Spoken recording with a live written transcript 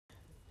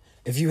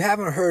If you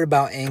haven't heard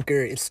about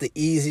Anchor, it's the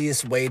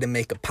easiest way to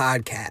make a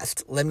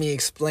podcast. Let me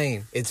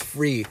explain. It's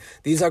free.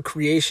 These are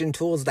creation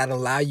tools that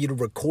allow you to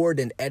record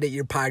and edit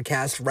your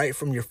podcast right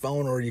from your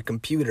phone or your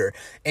computer.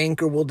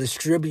 Anchor will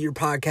distribute your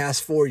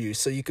podcast for you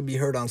so you can be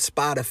heard on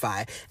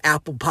Spotify,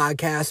 Apple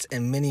Podcasts,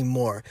 and many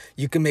more.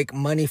 You can make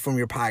money from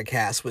your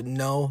podcast with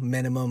no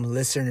minimum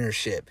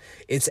listenership.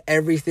 It's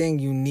everything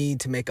you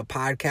need to make a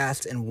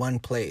podcast in one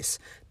place.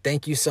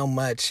 Thank you so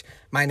much.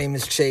 My name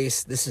is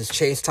Chase. This is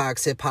Chase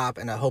Talks Hip Hop,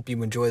 and I hope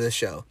you enjoy the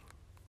show.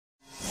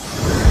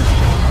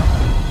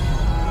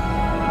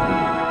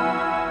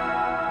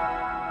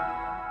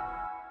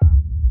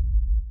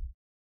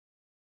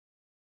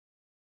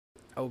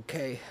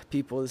 Okay,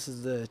 people, this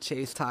is the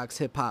Chase Talks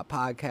Hip Hop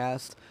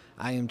podcast.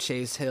 I am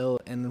Chase Hill,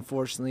 and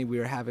unfortunately, we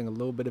are having a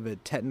little bit of a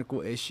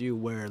technical issue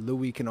where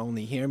Louis can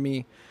only hear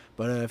me.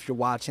 But if you're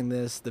watching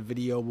this, the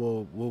video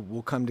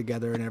will come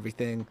together and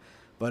everything.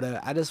 But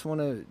I just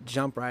want to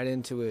jump right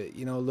into it.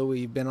 You know, Louis,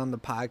 you've been on the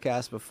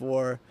podcast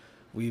before.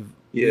 We've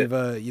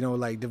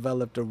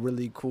developed a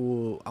really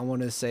cool, I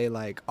want to say,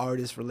 like,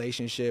 artist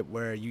relationship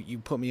where you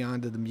put me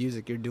onto the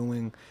music you're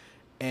doing.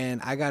 And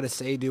I got to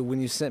say, dude,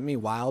 when you sent me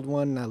Wild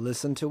One and I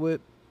listened to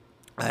it,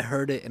 I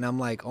heard it and I'm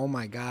like, oh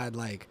my God,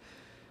 like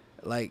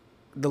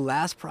the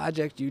last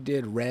project you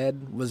did,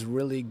 Red, was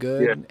really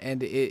good.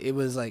 And it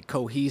was like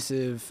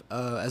cohesive,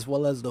 as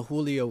well as the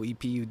Julio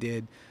EP you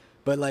did.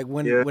 But like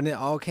when it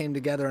all came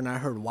together and I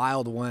heard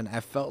Wild One,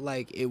 I felt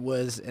like it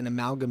was an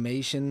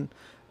amalgamation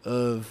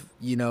of,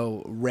 you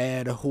know,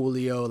 Red,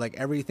 Julio, like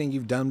everything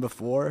you've done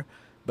before,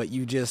 but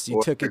you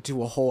took it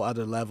to a whole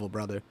other level,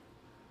 brother.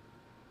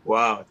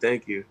 Wow,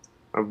 thank you.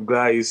 I'm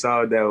glad you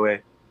saw it that way.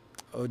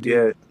 Oh,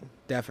 dude,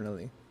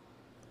 definitely.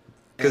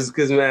 Cause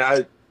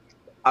man,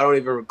 I don't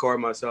even record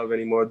myself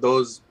anymore.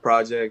 Those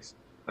projects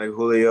like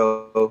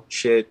Julio,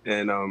 Shit,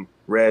 and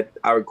Red,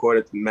 I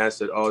recorded and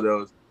mastered all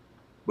those.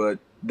 But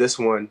this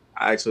one,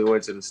 I actually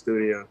went to the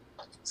studio,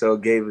 so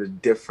it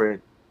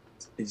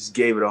just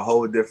gave it a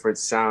whole different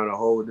sound, a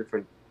whole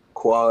different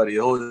quality,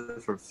 a whole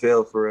different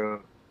feel for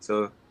real.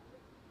 So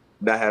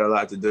that had a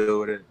lot to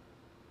do with it.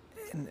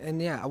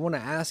 And yeah, I want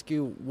to ask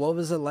you, what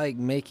was it like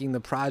making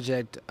the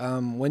project?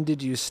 When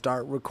did you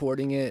start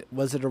recording it?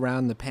 Was it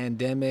around the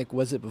pandemic?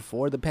 Was it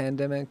before the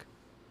pandemic?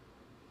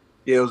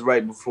 Yeah, it was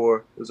right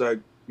before. It was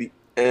like the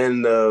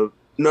end of,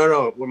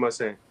 no, what am I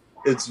saying?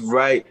 It's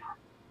right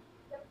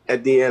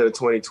at the end of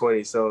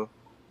 2020. So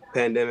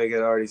pandemic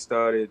had already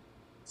started.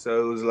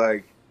 So it was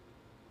like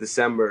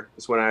December.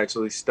 That's when I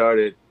actually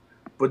started.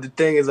 But the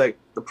thing is, like,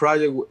 the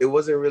project, it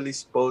wasn't really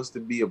supposed to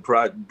be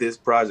this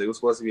project. It was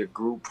supposed to be a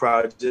group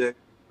project,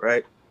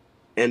 right?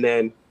 And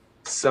then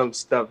some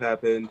stuff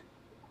happened.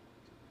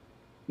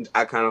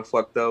 I kind of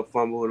fucked up,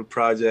 fumbled the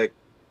project.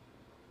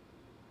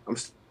 I'm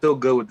still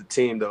good with the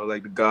team, though,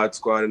 like the God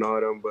Squad and all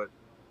of them. But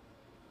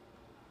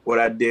what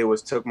I did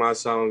was took my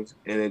songs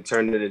and then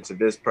turned it into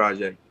this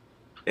project.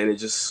 And it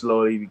just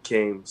slowly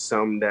became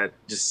something that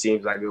just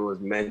seems like it was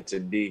meant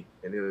to be.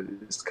 And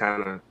it was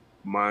kind of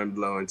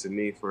mind-blowing to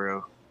me, for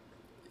real.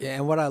 Yeah,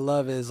 and what I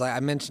love is, like I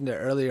mentioned it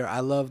earlier,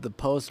 I love the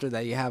poster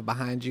that you have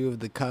behind you of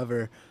the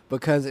cover,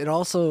 because it's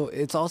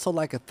also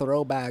like a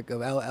throwback of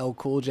LL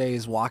Cool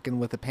J's walking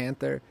with a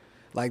panther.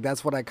 Like,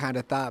 that's what I kind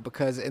of thought,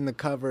 because in the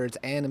cover it's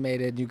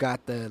animated. You got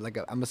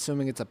I'm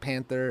assuming it's a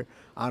panther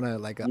on a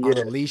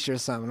leash or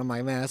something. I'm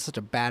like, man, that's such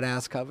a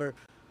badass cover.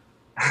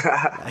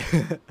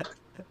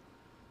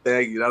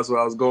 Thank you. That's what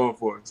I was going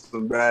for.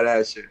 Some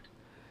badass shit,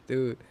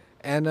 dude.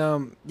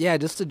 And yeah,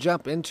 just to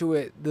jump into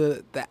it,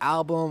 the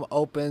album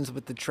opens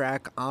with the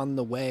track On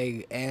the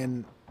Way,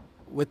 and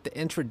with the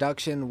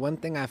introduction, one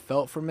thing I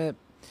felt from it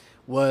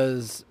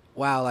was,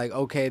 wow, like,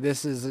 okay,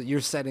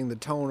 you're setting the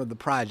tone of the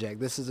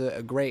project. This is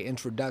a great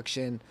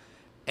introduction.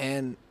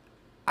 And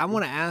I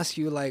want to ask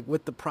you, like,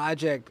 with the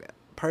project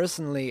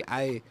personally,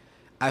 I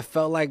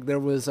felt like there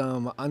was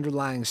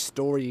underlying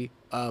story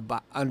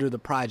under the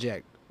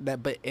project,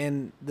 but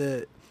in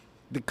the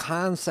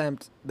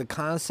concept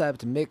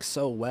mixed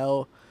so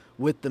well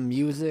with the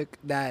music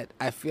that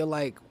I feel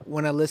like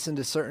when I listen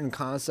to certain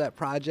concept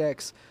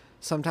projects,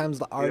 sometimes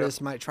the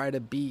artist might try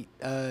to beat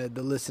the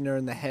listener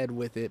in the head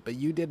with it, but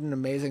you did an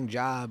amazing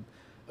job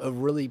of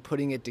really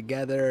putting it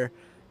together,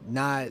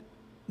 not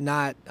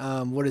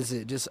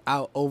just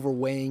out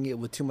overweighing it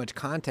with too much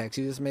context.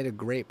 You just made a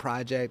great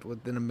project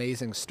with an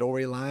amazing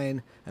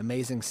storyline,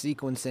 amazing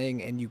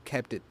sequencing, and you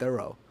kept it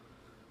thorough.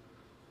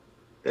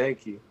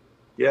 Thank you.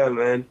 Yeah,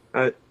 man,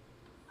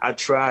 I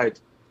tried.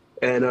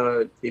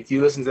 And if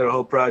you listen to the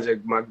whole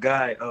project, my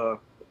guy,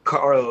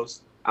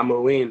 Carlos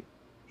Amoin,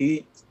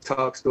 he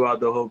talks throughout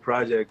the whole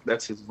project.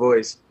 That's his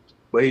voice.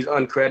 But he's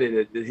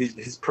uncredited.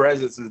 His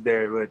presence is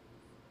there, but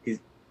he's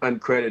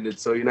uncredited,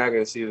 so you're not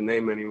going to see the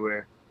name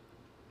anywhere.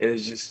 And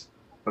it's just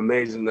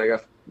amazing.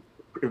 Like,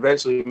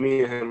 eventually,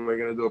 me and him are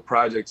going to do a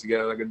project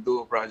together, like a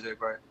dual project,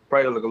 right?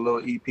 Probably like a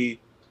little EP.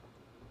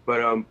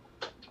 But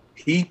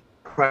he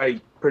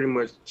probably pretty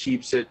much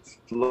keeps it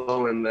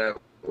flowing that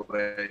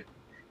way.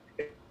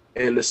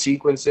 And the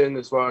sequencing,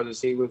 as far as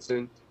the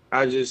sequencing,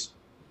 I just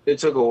it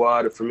took a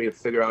while for me to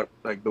figure out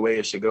like the way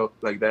it should go.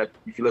 Like that,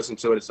 if you listen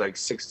to it, it's like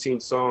 16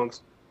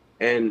 songs,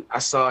 and I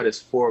saw it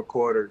as 4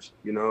 quarters.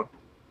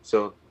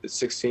 So the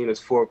 16 is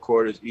 4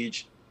 quarters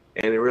each,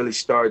 and it really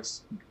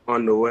starts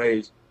on the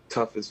way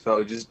tough as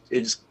felt.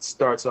 It just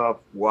starts off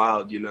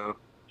wild,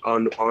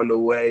 on the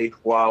way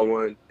wild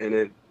one, and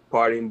then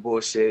partying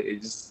bullshit.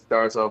 It just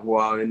starts off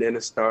wild, and then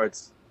it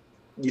starts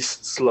you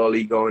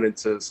slowly going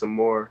into some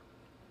more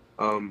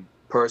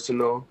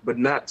personal, but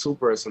not too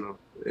personal.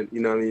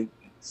 You know what I mean?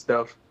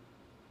 Stuff,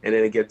 and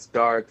then it gets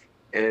dark,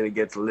 and then it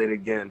gets lit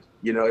again.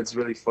 It's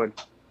really fun.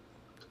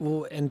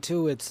 Well, and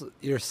two, it's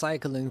you're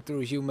cycling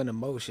through human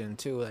emotion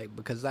too, like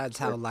because that's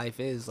how Yeah, life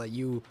is. Like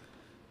you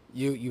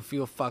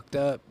feel fucked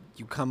up,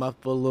 you come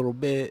up a little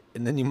bit,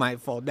 and then you might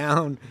fall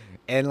down,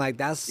 and like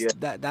yeah,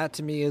 that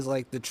to me is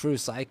like the true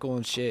cycle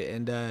and shit.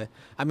 And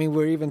I mean,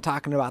 we're even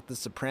talking about The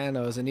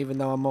Sopranos, and even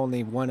though I'm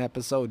only one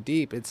episode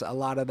deep, it's a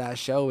lot of that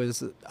show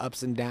is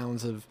ups and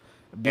downs of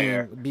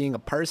yeah. being a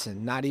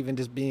person, not even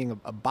just being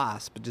a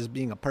boss, but just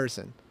being a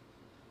person.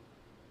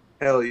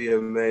 Hell yeah,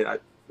 man.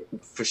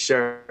 For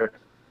sure.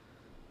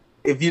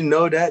 If you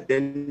know that,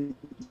 then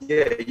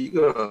yeah,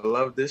 you're gonna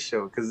love this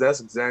show because that's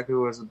exactly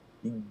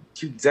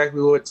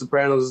what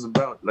Sopranos is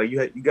about. Like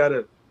you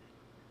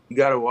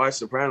gotta watch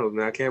Sopranos,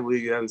 man. I can't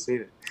believe you haven't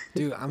seen it.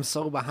 Dude, I'm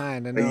so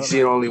behind. I Like know, you've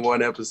seen like only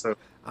one episode.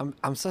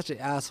 I'm such an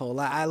asshole.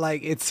 I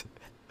like it's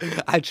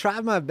I try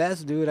my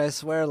best, dude. I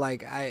swear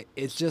like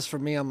it's just for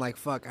me I'm like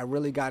fuck, I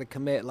really got to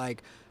commit.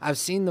 Like I've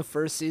seen the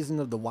first season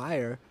of The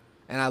Wire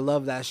and I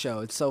love that show.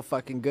 It's so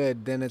fucking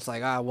good. Then it's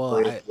like, ah, well, Oh,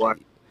 yeah, watch.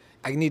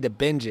 I need to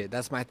binge it.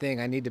 That's my thing.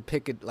 I need to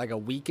pick it like a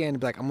weekend.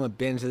 Be like, I'm gonna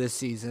binge this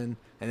season,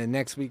 and then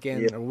next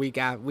Yeah, weekend or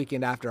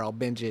weekend after, I'll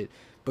binge it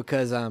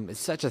because it's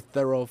such a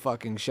thorough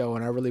fucking show,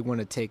 and I really want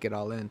to take it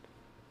all in.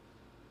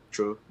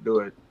 true. Do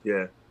it.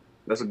 Yeah,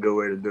 that's a good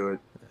way to do it.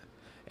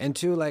 And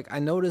two, like I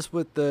noticed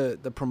with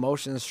the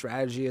promotion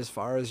strategy as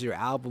far as your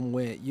album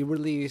went, you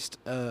released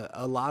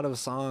a lot of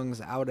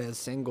songs out as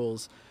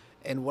singles,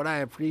 and what I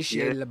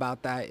Yeah, appreciated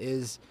about that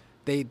is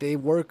they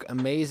work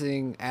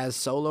amazing as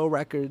solo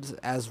records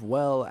as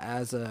well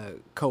as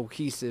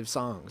cohesive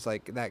songs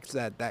like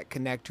that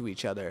connect to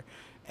each other.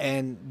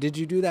 And did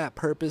you do that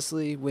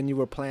purposely when you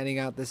were planning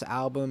out this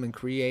album and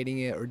creating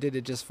it, or did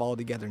it just fall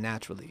together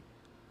naturally?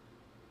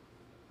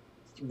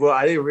 well,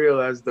 I didn't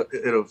realize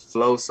it'll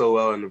flow so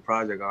well in the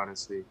project.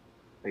 Honestly,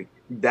 like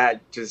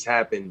that just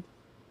happened.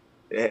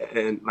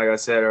 And like I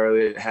said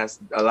earlier, it has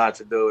a lot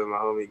to do with my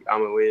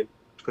homie Win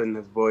putting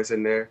his voice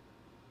in there.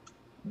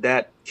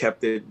 That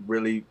kept it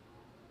really,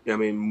 I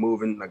mean,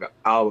 moving like an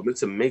album.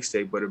 It's a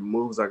mixtape, but it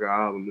moves like an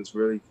album. It's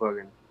really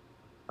fucking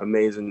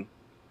amazing.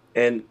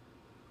 And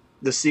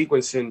the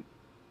sequencing,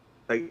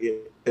 like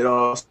it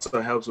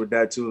also helps with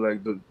that too.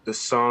 Like the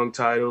song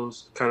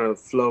titles kind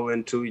of flow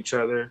into each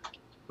other,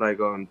 like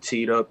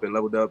Teed Up and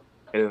Leveled Up,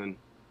 and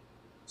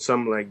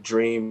some like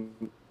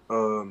Dreams,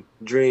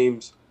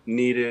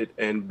 Needed,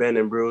 and Ben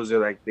and Bruiser.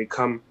 Like they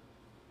come,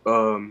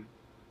 um,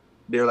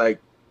 they're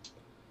like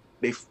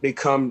they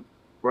come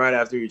right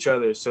after each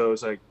other. So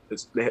it's like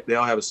they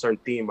all have a certain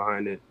theme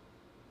behind it,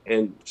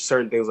 and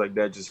certain things like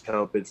that just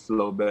help it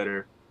flow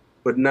better.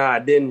 But nah, I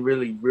didn't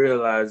really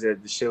realize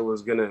that the shit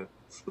was gonna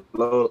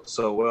flow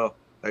so well.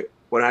 Like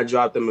when I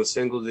dropped them as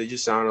singles, they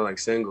just sounded like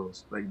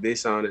singles. Like they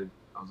sounded.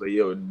 I was like,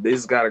 yo,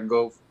 this gotta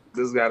go.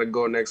 This gotta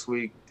go next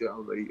week.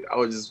 I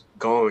was just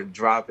going,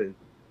 dropping,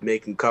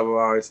 making cover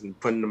arts and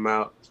putting them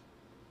out.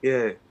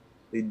 Yeah,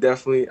 they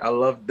definitely. I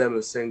love them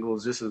as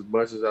singles just as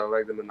much as I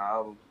like them in the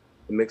album,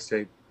 the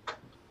mixtape.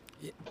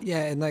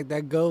 Yeah, and like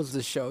that goes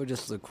to show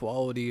just the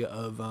quality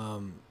of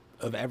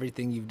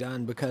everything you've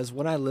done because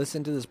when I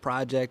listen to this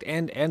project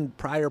and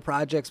prior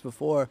projects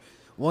before,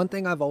 one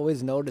thing I've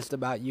always noticed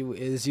about you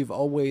is you've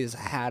always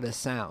had a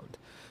sound.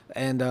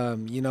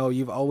 And you know,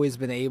 you've always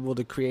been able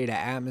to create an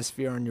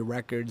atmosphere on your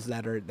records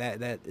that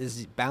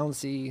is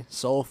bouncy,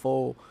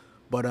 soulful,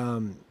 but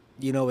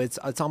you know, it's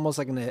almost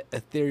like an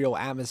ethereal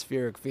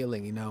atmospheric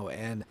feeling, you know.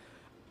 And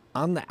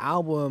on the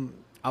album,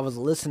 I was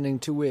listening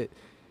to it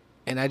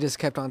and I just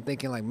kept on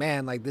thinking like,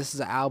 man, like this is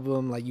an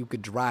album like you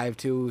could drive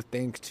to,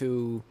 think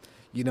to,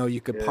 you know,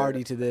 you could Yeah.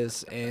 party to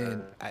this,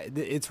 and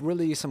it's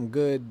really some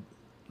good.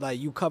 Like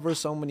you cover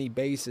so many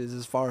bases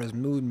as far as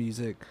mood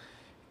music,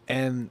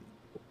 and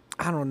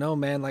I don't know,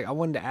 man. Like I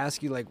wanted to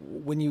ask you, like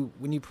when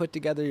you put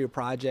together your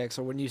projects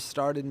or when you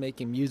started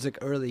making music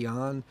early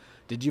on,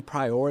 did you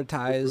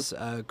prioritize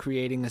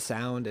creating a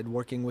sound and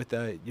working with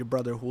your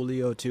brother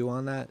Julio too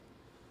on that?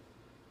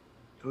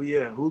 Oh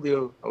yeah,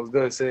 Julio. I was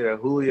gonna say that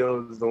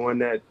Julio is the one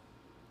that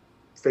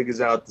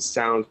figures out the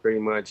sounds pretty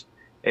much,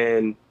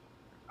 and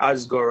I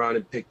just go around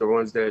and pick the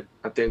ones that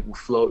I think will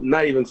flow.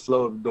 Not even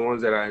flow, the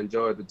ones that I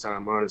enjoy at the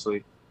time.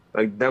 Honestly,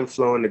 like them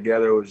flowing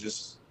together was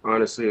just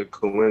honestly a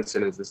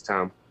coincidence this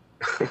time.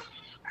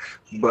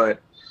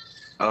 But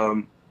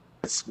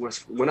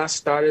when I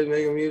started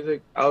making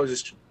music, I was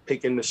just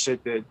picking the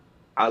shit that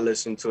I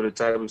listened to, the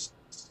type of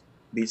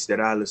beats that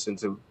I listened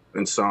to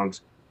and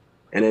songs.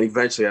 And then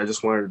eventually I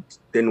just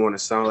didn't want to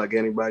sound like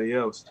anybody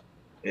else.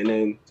 And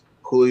then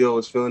Julio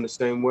was feeling the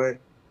same way,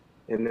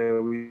 and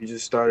then we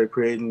just started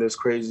creating this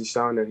crazy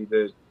sound that he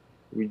did.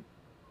 We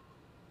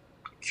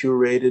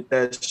curated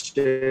that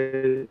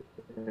shit,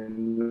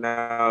 and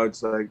now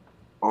it's like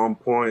on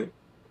point,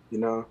 you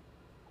know.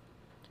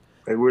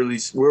 Like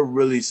we're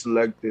really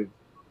selective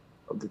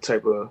of the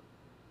type of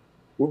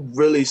we're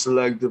really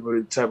selective of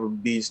the type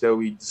of beats that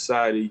we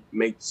decide to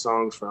make the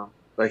songs from.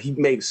 Like he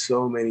makes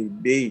so many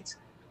beats,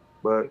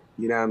 but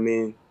you know what I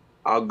mean?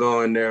 I'll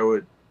go in there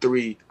with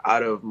 3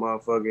 out of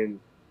motherfucking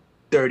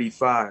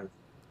 35.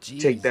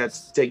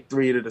 Jesus. Take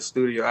 3 to the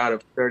studio out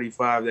of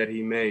 35 that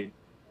he made.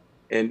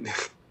 And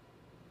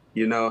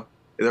you know,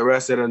 the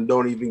rest of them they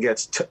don't even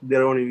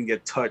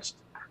get touched.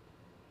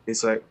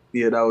 It's like,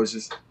 yeah, that was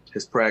just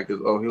his practice.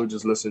 Oh, we'll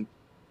just listen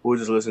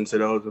to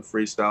those and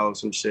freestyle or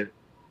some shit,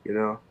 you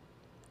know?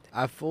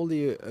 I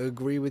fully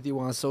agree with you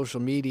on social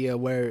media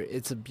where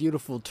it's a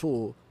beautiful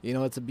tool. You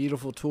know, it's a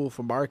beautiful tool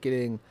for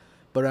marketing.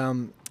 But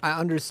I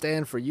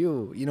understand for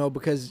you, you know,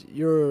 because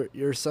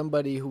you're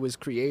somebody who is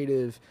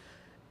creative,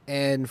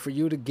 and for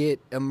you to get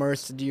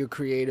immersed into your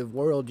creative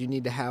world, you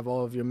need to have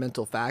all of your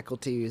mental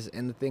faculties.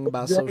 And the thing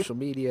about Exactly. social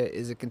media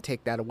is it can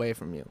take that away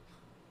from you.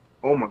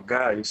 Oh my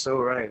God, you're so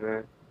right,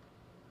 man.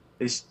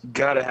 You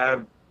gotta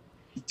have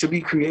to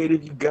be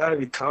creative, you gotta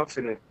be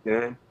confident,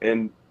 man.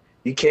 And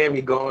you can't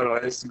be going on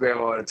Instagram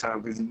all the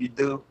time because if you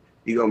do,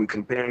 you're gonna be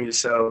comparing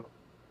yourself.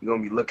 You're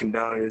gonna be looking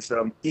down on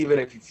yourself. Even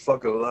if you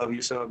fucking love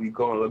yourself, you're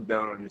gonna look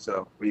down on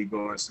yourself when you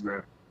go on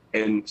Instagram.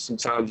 And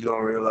sometimes you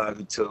don't realize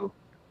it till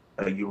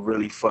like you're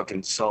really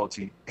fucking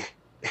salty.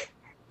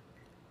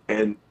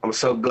 And I'm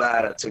so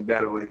glad I took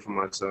that away from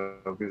myself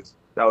because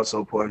that was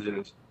so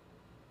poisonous.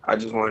 I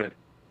just wanted.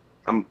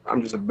 I'm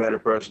just a better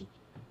person.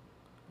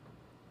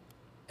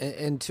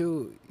 And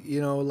two,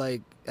 you know,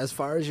 like as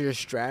far as your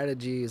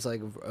strategies,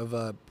 like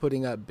of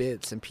putting up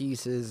bits and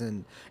pieces,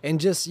 and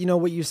just you know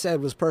what you said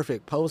was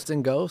perfect. Post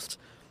and ghost,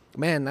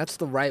 man, that's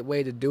the right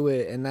way to do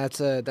it, and that's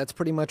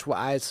pretty much what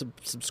I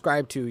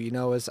subscribe to. You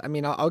know, is I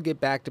mean, I'll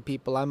get back to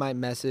people. I might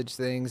message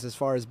things as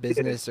far as Yeah,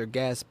 business or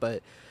guests,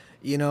 but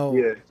you know,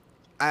 yeah,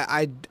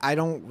 I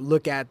don't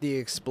look at the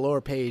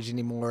explore page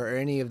anymore or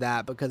any of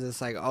that because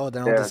it's like, oh,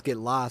 then I'll yeah, just get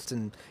lost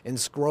in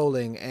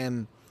scrolling.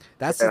 And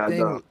that's the yeah. I know.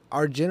 thing,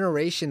 our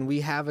generation,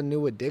 we have a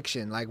new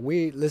addiction. Like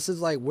this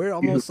is like we're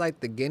almost like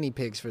the guinea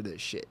pigs for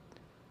this shit.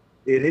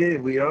 It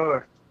is. We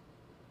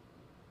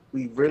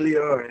really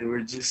are, and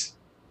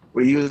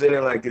we're using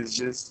it like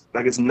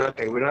it's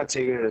nothing. We're not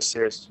taking it as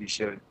serious as we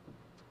should,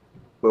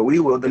 but we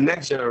will. The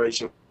next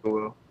generation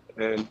will,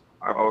 and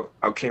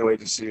I can't wait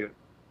to see it.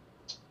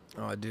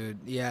 Oh, dude,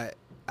 yeah.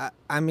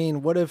 I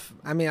mean, what if?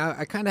 I mean,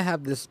 I kind of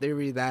have this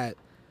theory that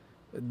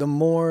the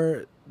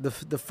more the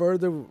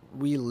further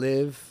we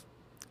live,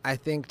 I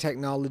think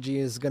technology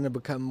is going to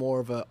become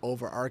more of a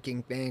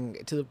overarching thing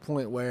to the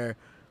point where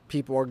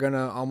people are going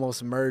to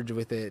almost merge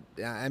with it.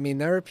 I mean,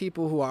 there are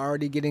people who are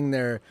already getting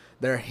their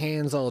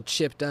hands all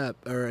chipped up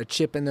or a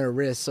chip in their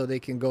wrist so they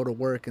can go to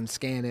work and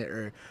scan it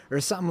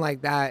or something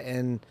like that.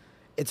 And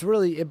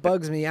it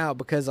bugs me out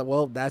because,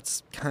 well,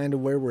 that's kind of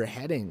where we're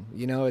heading.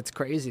 You know, it's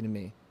crazy to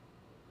me.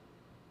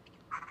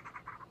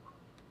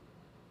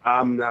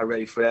 I'm not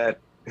ready for that.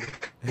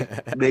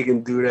 They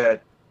can do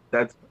that.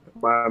 That's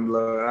why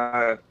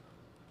I'm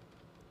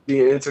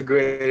being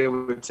integrated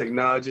with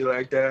technology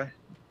like that.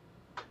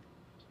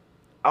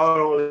 I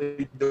would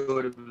only do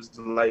it if it was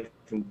a life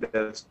and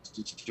death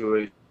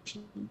situation.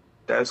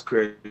 That's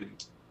crazy.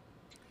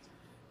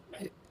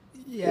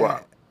 Yeah,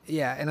 Wow.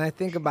 yeah, and I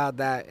think about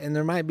that, and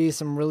there might be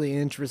some really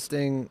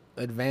interesting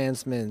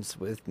advancements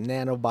with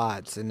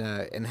nanobots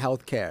and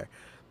healthcare.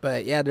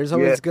 But yeah, there's Yeah.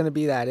 always going to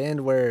be that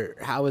end where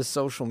how is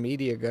social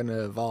media going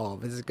to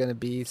evolve? Is it going to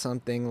be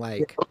something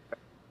like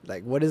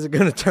what is it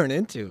going to turn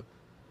into?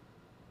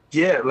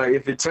 Yeah, like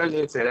if it turns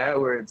into that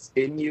where it's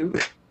in you,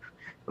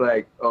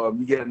 like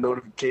you get a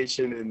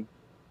notification and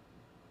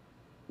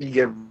you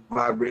get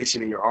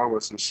vibration in your arm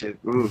or some shit.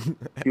 Ooh,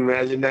 you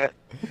imagine that?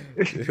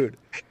 Dude,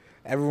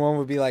 everyone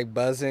would be like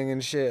buzzing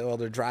and shit while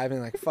they're driving.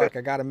 Like, fuck,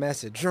 I got a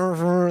message.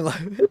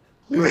 Like,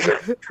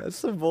 that's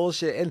some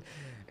bullshit.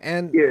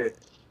 And Yeah,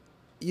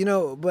 you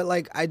know, but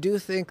like I do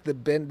think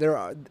there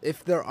are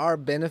if there are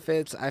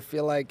benefits, I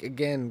feel like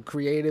again,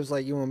 creatives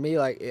like you and me,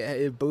 like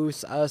it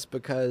boosts us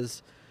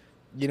because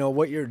you know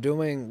what you're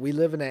doing. We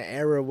live in an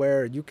era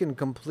where you can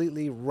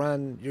completely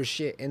run your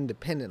shit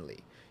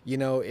independently. You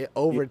know, yeah.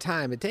 over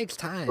time, it takes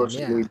time,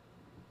 Social yeah, media.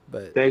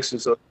 but Thanks to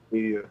social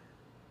media.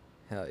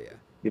 hell yeah.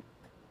 Yeah.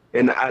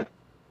 And I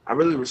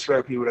really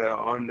respect people that are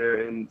on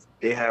there and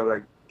they have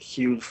like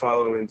huge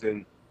followings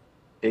and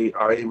they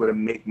are able to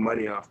make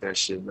money off that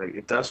shit. Like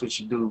if that's what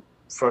you do,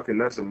 fucking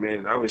that's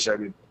amazing. I wish I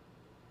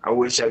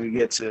could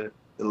get to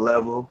the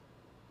level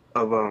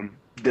of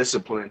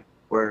discipline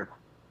where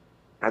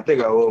I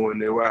think I will one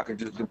day where I could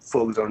just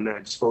focus on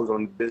that, just focus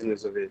on the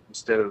business of it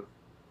instead of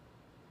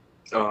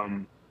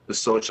the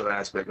social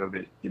aspect of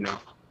it, you know?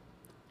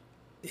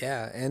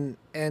 Yeah, and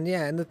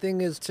yeah, and the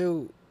thing is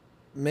too,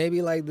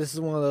 maybe like this is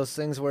one of those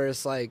things where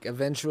it's like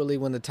eventually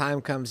when the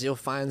time comes you'll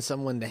find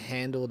someone to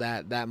handle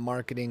that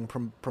marketing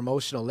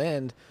promotional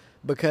end,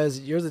 because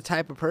you're the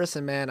type of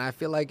person, man. I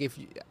feel like if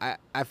you,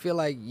 I feel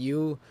like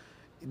you,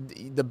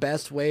 the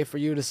best way for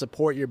you to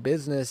support your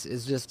business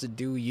is just to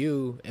do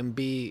you and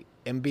be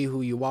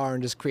who you are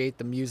and just create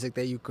the music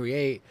that you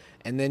create,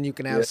 and then you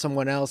can have Yeah,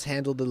 someone else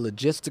handle the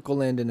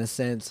logistical end in a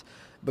sense,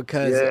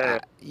 because yeah,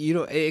 you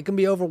know it can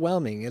be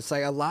overwhelming. It's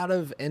like a lot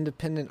of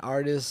independent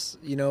artists,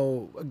 you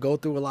know, go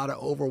through a lot of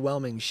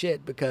overwhelming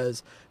shit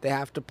because they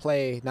have to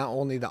play not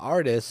only the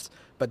artist,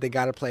 but they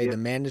got to play yeah, the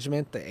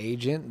management, the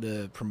agent,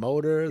 the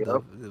promoter,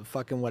 yep, the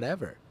fucking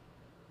whatever.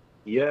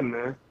 yeah,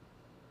 man.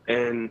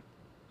 And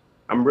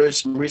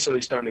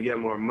recently starting to get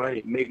more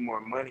money, make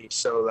more money.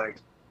 So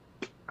like,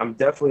 I'm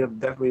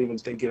definitely even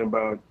thinking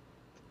about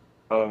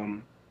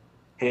um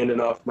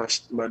handing off my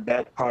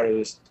that part of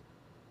this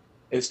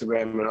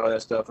Instagram and all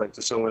that stuff like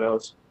to someone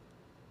else,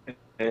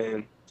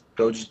 and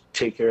they'll just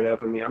take care of that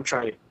for me. I'm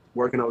trying to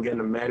working on getting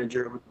a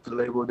manager with the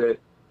label that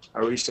I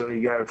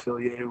recently got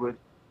affiliated with.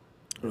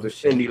 It was Oh an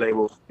shit. indie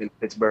label in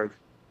Pittsburgh.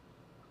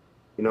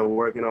 You know,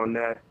 working on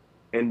that,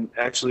 and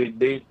actually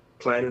they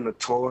planning a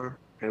tour,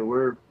 and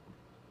we're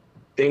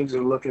things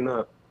are looking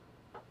up,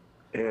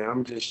 and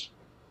I'm just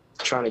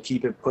trying to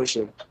keep it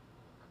pushing.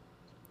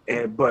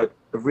 And but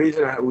the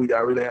reason I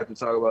really have to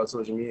talk about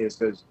social media is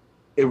because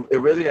it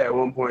really at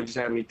one point just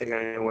had me think I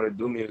didn't want to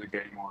do music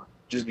anymore.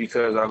 Just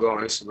because I'll go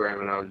on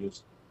Instagram and I'll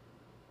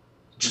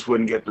just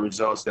wouldn't get the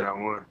results that I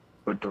want.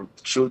 But the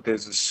truth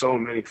is, there's so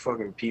many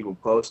fucking people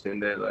posting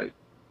that like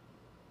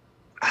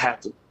I have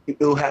to.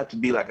 It'll have to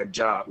be like a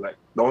job. Like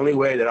the only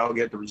way that I'll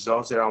get the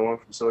results that I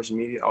want from social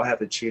media, I'll have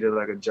to treat it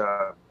like a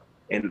job.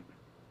 And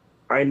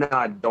right now,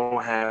 I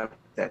don't have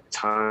that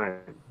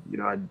time. You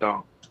know, I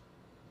don't.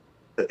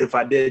 If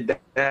I did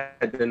that,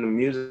 then the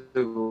music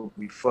would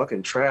be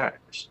fucking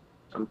trash.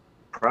 I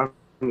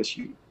promise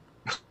you.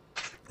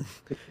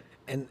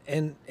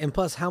 And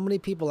plus, how many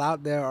people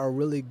out there are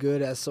really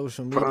good at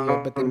social media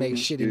but they make Promise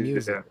shitty you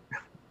music? that.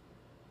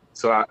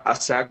 So I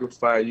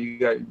sacrifice. You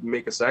got to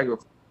make a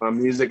sacrifice. My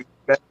music,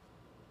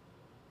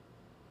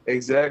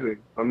 exactly.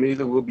 My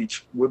music would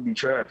be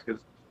trash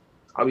because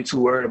I'll be too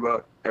worried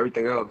about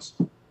everything else,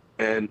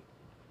 and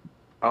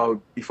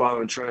I'll be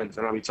following trends,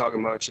 and I'll be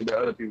talking about shit that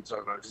other people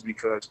talk about just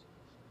because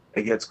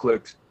it gets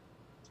clicks,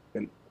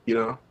 and you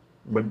know.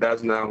 But Mm.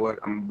 that's not what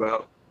I'm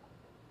about.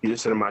 You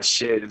listen to my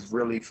shit; it's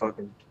really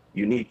fucking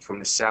unique from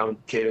the sound,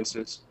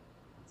 cadences,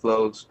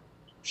 flows.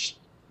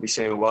 We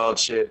saying wild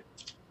shit.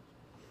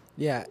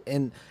 Yeah,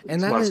 and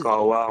It's that what's is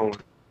called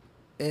wild.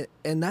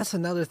 and that's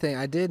another thing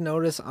I did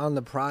notice on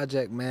the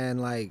project, man.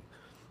 Like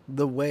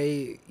the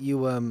way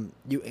you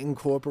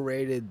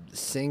incorporated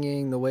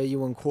singing, the way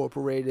you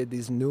incorporated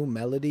these new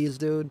melodies,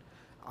 dude.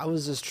 I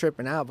was just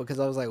tripping out because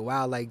I was like,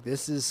 wow, like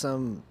this is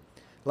some,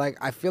 like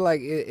I feel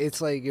like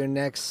it's like your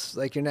next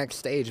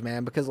stage,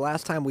 man. Because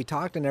last time we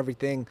talked and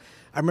everything,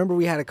 I remember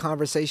we had a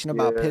conversation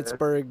about Yeah,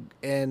 Pittsburgh,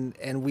 and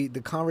we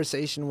the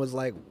conversation was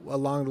like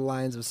along the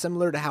lines of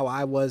similar to how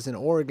I was in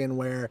Oregon,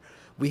 where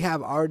we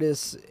have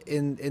artists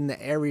in the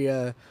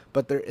area,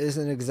 but there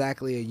isn't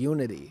exactly a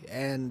unity.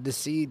 And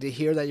to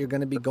hear that you're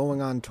going to be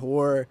going on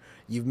tour,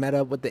 you've met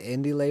up with the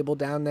indie label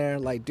down there,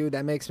 like dude,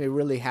 that makes me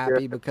really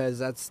happy yeah. because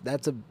that's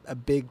a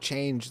big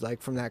change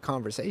like from that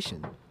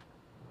conversation.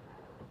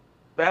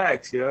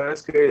 Facts, yo.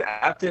 That's crazy.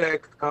 After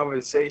that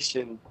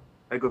conversation,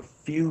 like a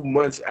few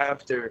months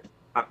after,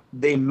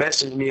 they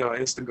messaged me on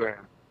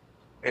Instagram,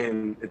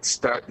 and it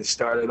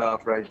started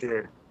off right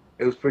there.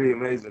 It was pretty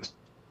amazing.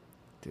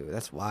 Dude,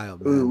 that's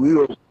wild, We, man. we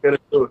were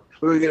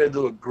we were gonna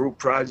do a group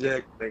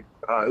project. Like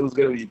it was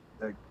gonna be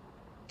like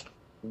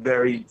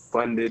very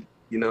funded,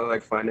 you know,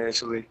 like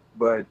financially,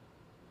 but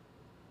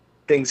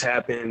things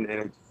happened,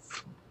 and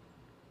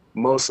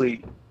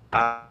mostly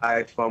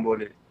I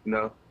fumbled it, you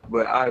know.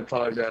 But I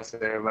apologize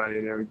to everybody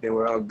and everything.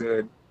 We're all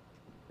good.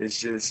 It's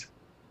just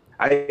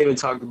I even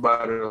talked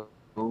about it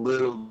a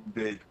little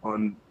bit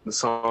on the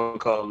song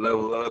called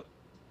Leveled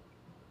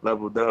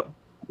Up.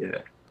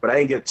 Yeah. But I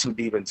didn't get too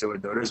deep into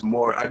it though. There's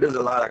more. There's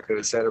a lot I could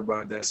have said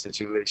about that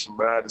situation,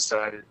 but I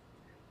decided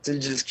to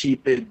just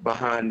keep it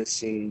behind the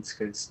scenes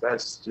because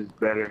that's just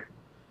better,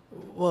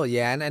 Well,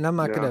 yeah, and I'm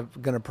you not know?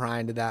 gonna pry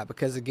into that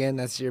because again,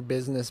 that's your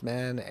business,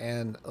 man.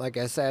 And like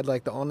I said,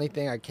 like the only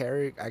thing I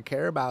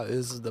care about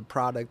is the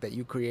product that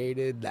you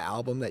created, the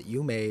album that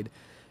you made.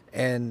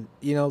 And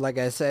you know, like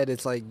I said,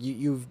 it's like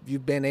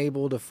you've been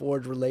able to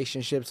forge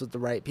relationships with the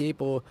right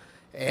people.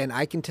 And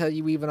I can tell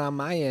you, even on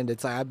my end,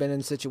 it's like I've been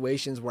in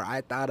situations where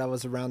I thought I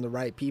was around the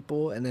right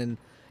people, and then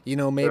you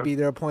know Yeah. maybe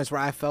there are points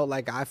where I felt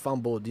like I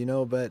fumbled, you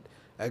know. But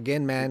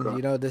again, man, Okay.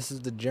 you know this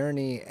is the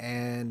journey,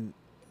 and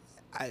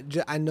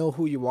I know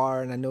who you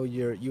are, and I know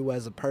you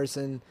as a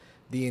person,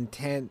 the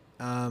intent.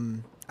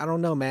 I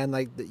don't know, man.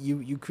 Like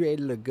you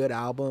created a good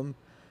album,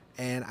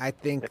 and I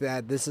think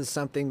that this is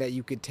something that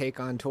you could take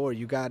on tour.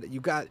 You got,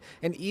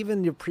 and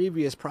even your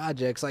previous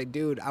projects. Like,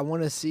 dude, I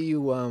want to see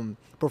you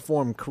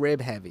perform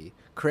Crib Heavy.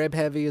 Crib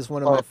Heavy is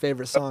one of Oh, my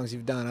favorite songs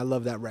you've done. I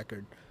love that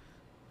record.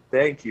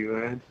 Thank you,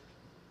 man.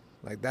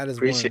 Like that is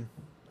Appreciate one.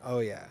 Oh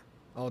yeah,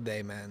 all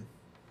day, man.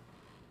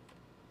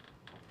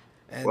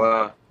 it. And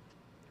Wow.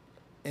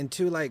 and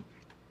two, like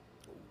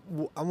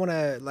I want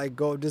to like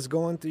go just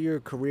going through your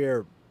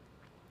career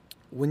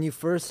when you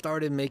first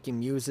started making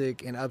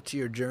music and up to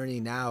your journey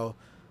now.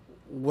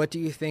 What do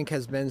you think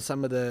has been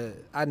some of the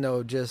I don't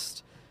know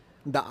just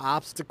the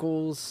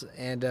obstacles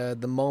and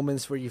the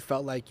moments where you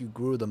felt like you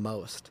grew the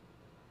most?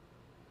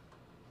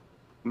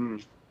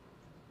 Mm.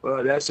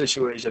 Well, that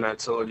situation I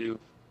told you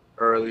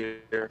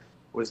earlier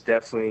was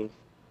definitely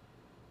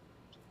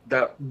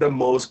the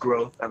most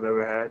growth I've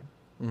ever had.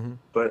 Mm-hmm.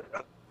 But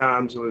at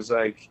times it was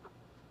like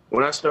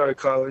when I started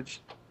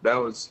college, that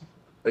was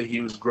a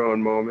huge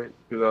growing moment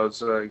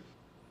because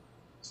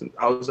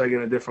I was like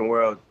in a different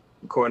world,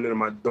 recording in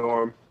my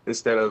dorm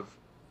instead of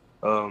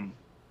um,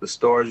 the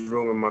storage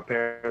room in my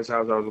parents'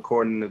 house. I was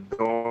recording in the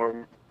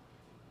dorm,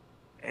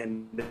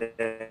 and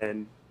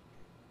then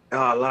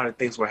a lot of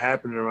things were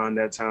happening around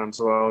that time.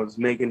 So I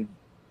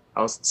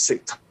was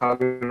sick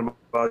talking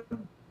about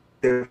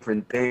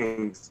different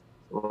things,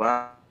 a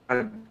lot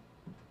of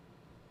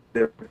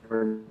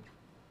different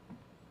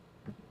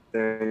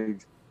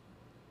things.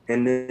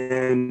 And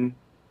then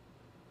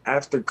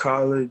after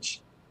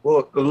college,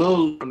 well, a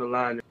little on the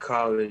line of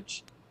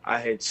college, I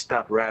had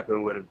stopped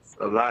rapping with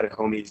a lot of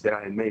homies that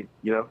I had made,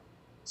 you know.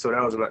 So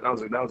that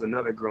was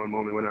another growing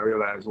moment when I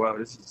realized, wow,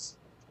 this is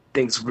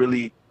things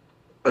really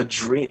a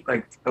dream,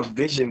 like a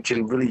vision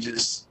can really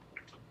just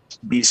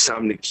be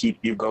something to keep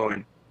you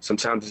going.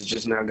 Sometimes it's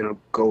just not gonna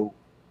go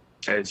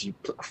as you.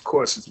 Of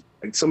course, it's,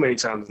 like so many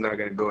times it's not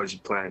gonna go as you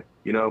plan,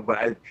 you know.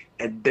 But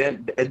at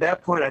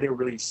that point, I didn't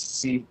really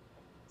see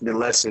the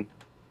lesson.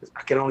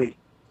 I can only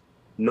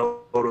know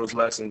those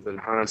lessons in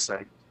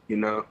hindsight, you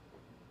know.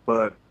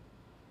 But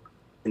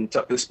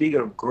speaking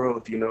of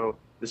growth, you know,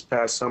 this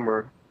past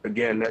summer,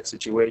 again, that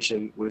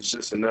situation was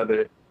just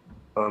another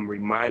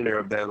reminder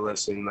of that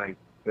lesson, like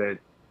that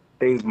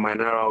things might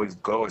not always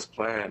go as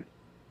planned,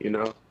 you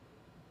know,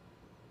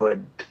 but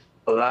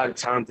a lot of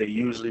times they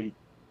usually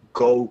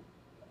go.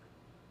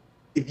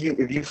 If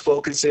you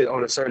focus it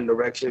on a certain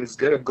direction, it's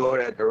gonna go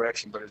that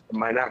direction, but it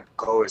might not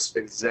go as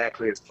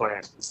exactly as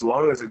planned. As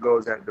long as it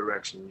goes that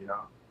direction, you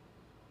know.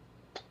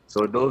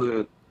 So those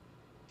are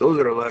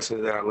the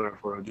lessons that I learned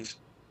from just.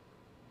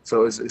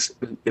 So it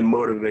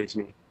motivates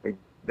me. Like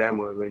that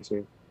motivates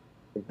me.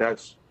 Like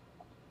that's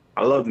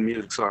I love the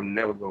music, so I'm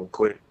never gonna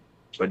quit.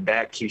 But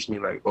that keeps me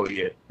like, oh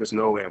yeah, there's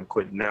no way I'm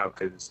quitting now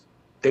because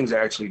things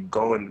are actually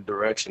going the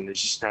direction.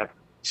 It's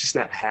just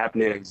not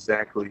happening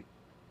exactly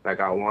like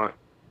I want,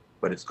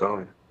 but it's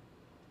going.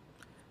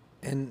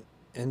 And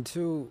and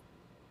two,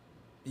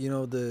 you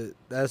know the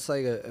that's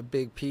like a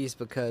big piece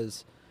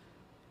because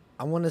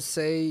I want to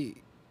say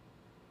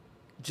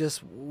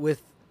just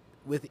with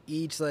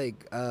each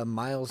like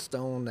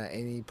milestone that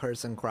any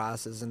person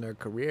crosses in their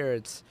career,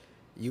 it's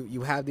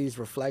you have these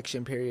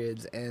reflection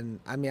periods, and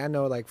I mean I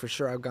know like for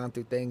sure I've gone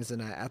through things,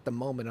 and at the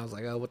moment I was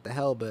like, oh, what the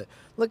hell, but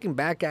looking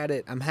back at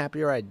it, I'm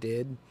happier I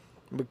did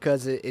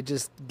because it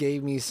just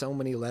gave me so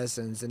many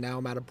lessons, and now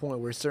I'm at a point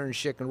where certain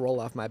shit can roll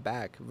off my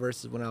back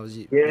versus when I was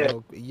Yeah,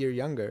 a year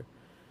younger,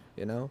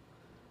 you know.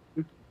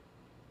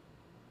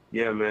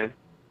 yeah, man,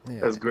 Yeah,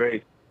 that's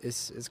great.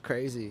 it's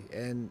crazy,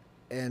 and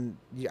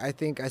I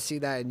think I see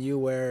that in you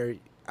where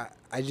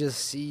I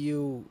just see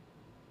you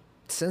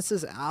since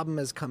this album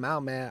has come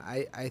out, man.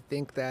 I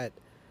think that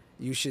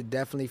you should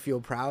definitely feel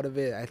proud of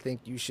it. I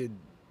think you should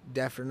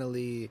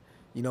definitely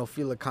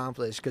feel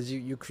accomplished because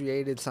you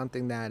created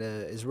something that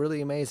is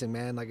really amazing,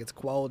 man. Like it's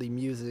quality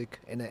music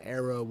in an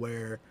era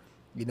where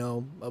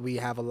we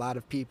have a lot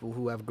of people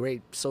who have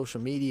great social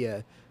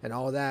media and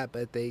all that,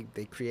 but they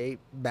create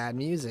bad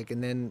music,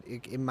 and then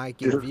it might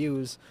get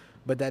views,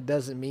 but that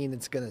doesn't mean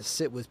it's gonna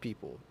sit with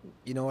people.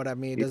 You know what I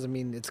mean? It doesn't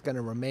mean it's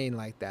gonna remain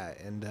like that.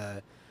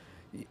 And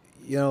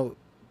you know,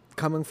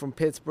 coming from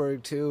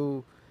Pittsburgh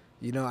too,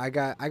 I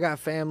got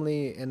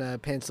family in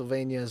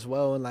Pennsylvania as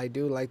well, and like,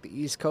 dude, like the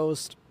East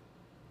Coast.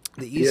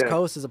 The East Yeah,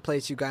 Coast is a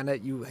place you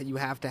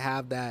have to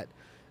have that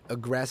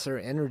aggressor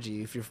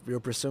energy if you're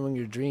pursuing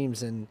your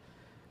dreams. And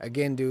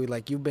again, dude,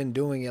 like you've been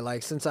doing it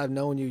like since I've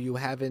known you. You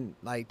haven't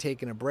like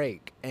taken a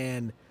break,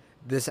 and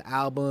this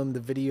album,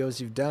 the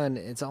videos you've done,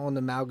 it's all an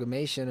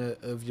amalgamation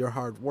of your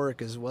hard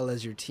work as well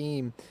as your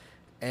team.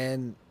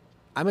 And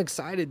I'm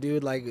excited,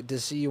 dude. Like to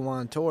see you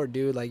on tour,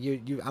 dude. Like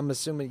I'm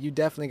assuming you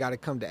definitely got to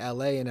come to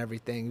LA and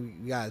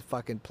everything. You got to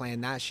fucking plan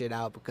that shit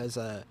out because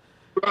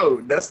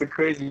bro, that's the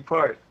crazy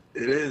part.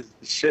 It is.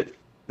 It should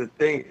the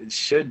thing. It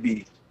should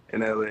be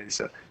in LA.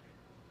 So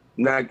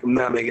I'm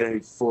not making any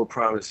full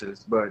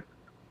promises, but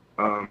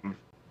um,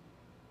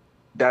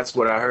 that's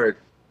what I heard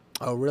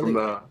oh from really?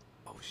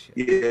 Oh shit.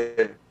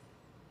 yeah,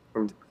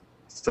 from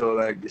so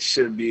like it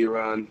should be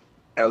around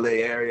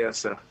LA area.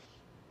 So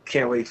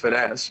can't wait for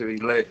that. It should be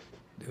lit.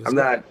 It was I'm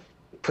good. not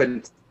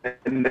putting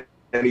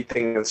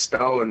anything in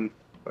stone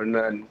or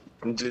nothing.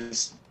 I'm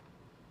just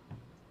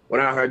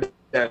when I heard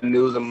that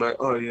news, I'm like,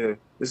 oh yeah,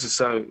 this is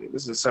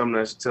something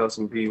I should tell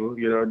some people.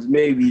 You know,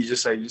 maybe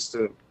just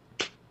to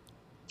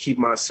keep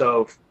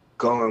myself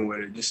going with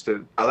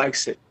it. I like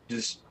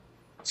just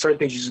certain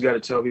things you just got to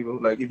tell people.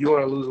 Like, if you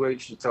want to lose weight, you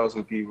should tell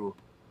some people,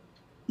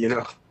 you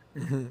know,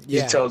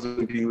 you Yeah. tell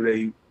some people that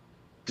you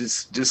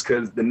just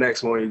because the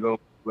next one you're going,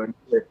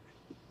 like,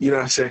 you know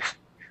what I'm saying?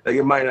 Like,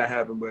 it might not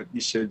happen, but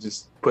you should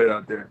just put it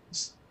out there.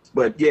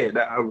 But yeah,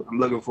 I'm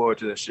looking forward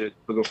to that shit.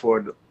 Looking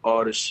forward to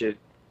all the shit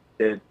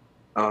that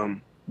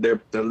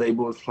the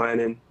label is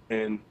planning,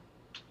 and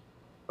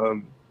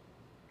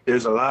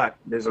there's a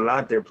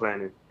lot they're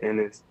planning,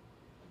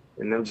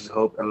 and I'm just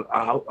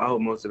I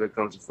hope most of it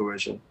comes to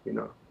fruition, you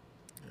know.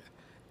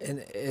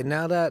 And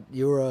now that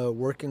you're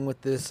working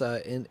with this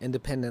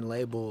independent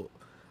label,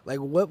 like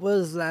what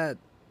was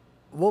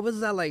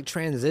that like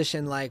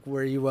transition like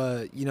where you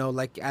you know,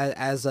 like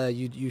as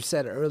you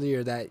said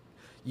earlier that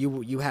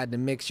you had to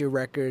mix your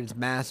records,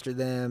 master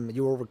them,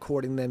 you were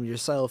recording them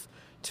yourself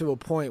to a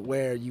point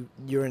where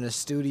you're in a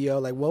studio.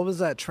 Like, what was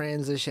that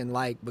transition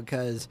like?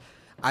 Because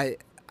I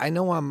I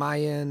know on my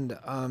end,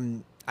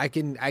 I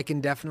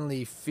can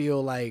definitely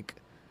feel like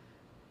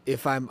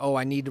if I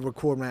need to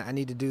record I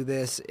need to do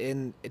this,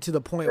 in to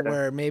the point Yeah.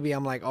 where maybe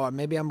I'm like, oh,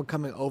 maybe I'm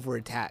becoming over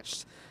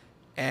attached.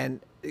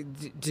 And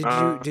did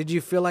you Uh, did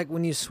you feel like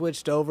when you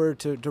switched over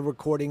to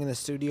recording in the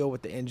studio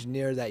with the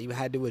engineer that you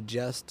had to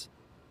adjust?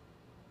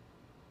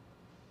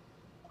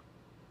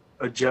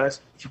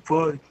 adjust. You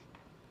put.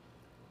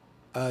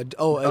 Uh,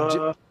 oh,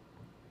 Uh,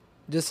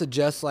 just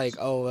adjust, like,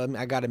 oh,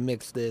 I gotta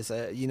mix this,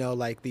 you know,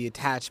 like the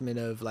attachment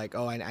of like,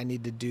 oh, I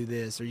need to do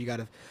this, or you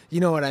gotta, you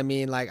know what I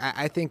mean? Like,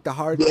 I think the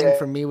hard thing yeah.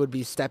 for me would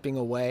be stepping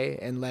away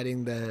and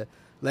letting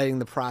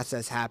the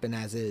process happen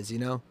as is, you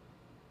know?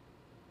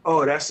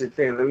 Oh, that's the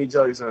thing. Let me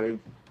tell you something.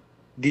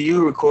 Do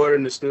you record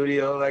in the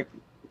studio? Like,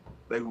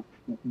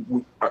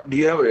 do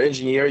you have an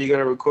engineer you're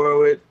gonna record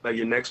with, like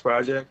your next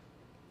project?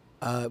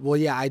 Well,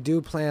 yeah, I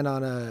do plan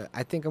on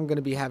I think I'm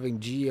gonna be having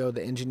Gio,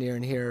 the engineer,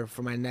 in here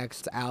for my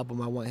next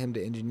album. I want him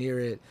to engineer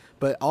it.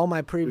 But all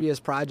my previous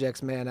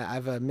projects, man,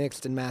 I've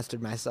mixed and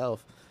mastered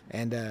myself.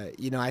 And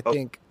you know, I Oh,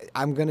 think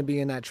I'm gonna be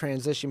in that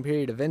transition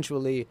period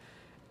eventually.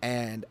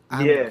 And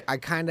yeah,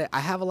 I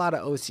have a lot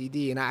of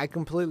OCD, and I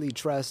completely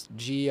trust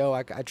Gio.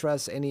 I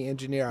trust any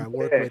engineer I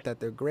work yeah, with that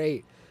they're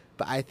great.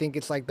 But I think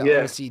it's like the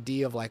yeah.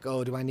 OCD of like,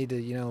 oh, do I need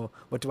to, you know,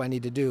 what do I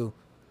need to do?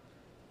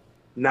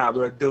 Nah,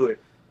 bro, do it.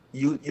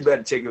 You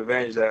better take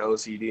advantage of that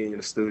OCD in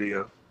the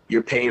studio.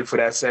 You're paying for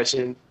that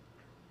session.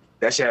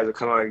 That shit has to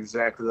come out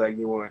exactly like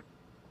you want.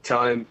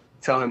 Tell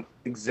him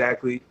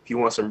exactly if you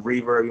want some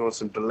reverb, you want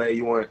some delay,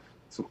 you want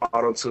some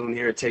auto tune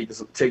here. Take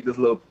this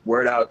little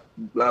word out,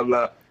 blah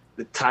blah.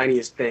 The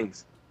tiniest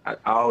things. I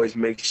always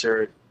make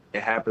sure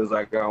it happens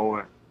like I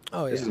want.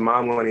 Oh This yeah. is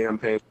my money I'm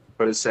paying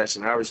for the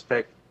session. I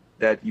respect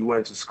that you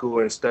went to school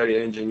and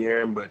studied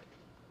engineering, but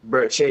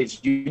bro, Chase,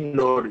 you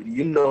know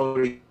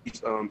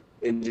these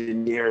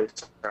engineering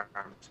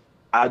terms.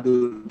 I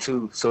do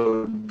too.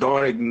 So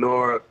don't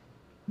ignore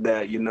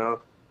that. You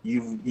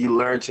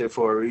learned it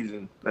for a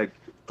reason. Like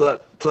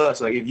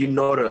plus, like if you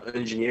know the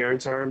engineering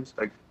terms,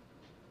 like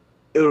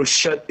it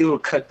will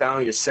cut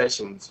down your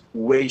sessions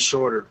way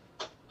shorter.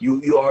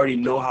 You already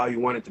know how you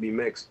want it to be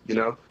mixed.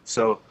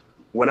 So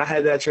when I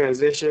had that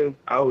transition,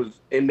 I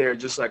was in there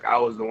just like I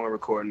was the one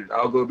recording it.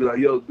 I'll go be like,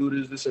 yo,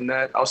 do this and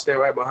that. I'll stand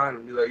right behind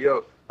him, be like,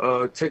 yo,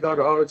 take out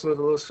the auto tunes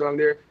a little strong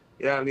there.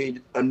 Yeah, I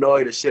mean,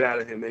 annoy the shit out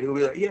of him, and he'll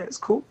be like, yeah, it's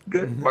cool,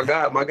 good. My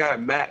guy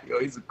Matt, yo,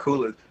 he's the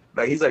coolest.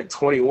 Like, he's like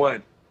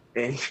 21,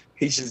 and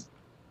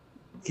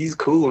he's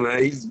cool,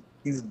 man.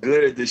 He's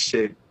good at this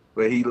shit,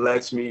 but he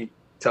lets me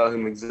tell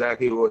him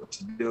exactly what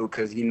to do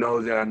because he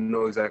knows that I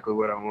know exactly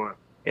what I want,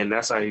 and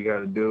that's how you got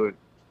to do it.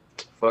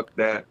 Fuck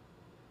that.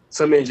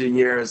 Some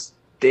engineers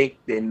think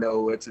they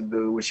know what to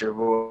do with your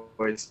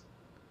voice,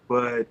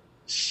 but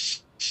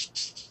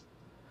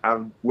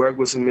I've worked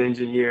with some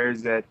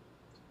engineers that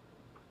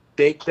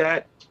think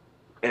that,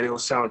 and it'll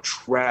sound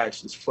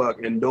trash as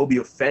fuck, and they'll be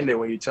offended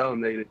when you tell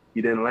them that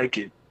you didn't like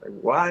it. Like,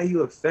 why are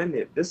you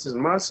offended? This is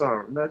my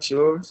song, not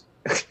yours.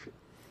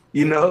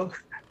 you You, know,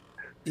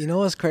 you know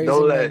what's crazy,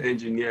 don't let man? an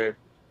engineer.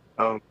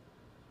 Um,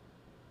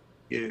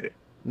 yeah.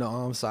 No,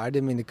 I'm sorry. I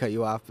didn't mean to cut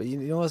you off, but you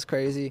know what's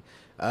crazy?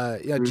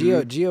 You know,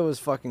 Mm-hmm. Gio is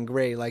fucking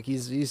great. Like,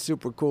 he's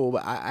super cool.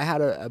 But I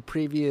had a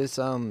previous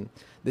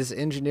this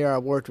engineer I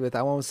worked with.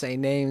 I won't say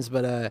names,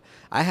 but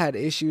I had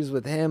issues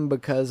with him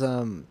because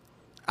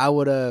I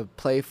would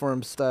play for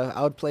him stuff.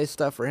 I would play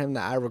stuff for him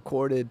that I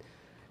recorded,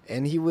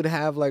 and he would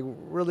have like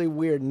really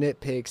weird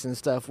nitpicks and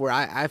stuff where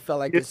I felt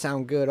like Yeah. it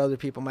sound good. Other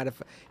people might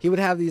have. He would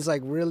have these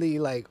like really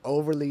like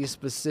overly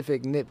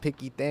specific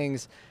nitpicky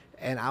things,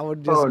 and I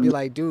would Oh, just be no.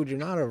 like, dude, you're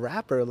not a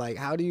rapper. Like,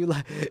 how do you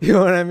like, you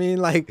know what I mean?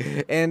 Like,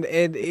 and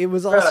it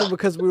was also Bruh,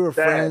 because we were that.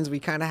 friends. We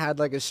kind of had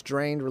like a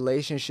strained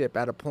relationship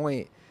at a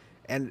point,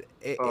 and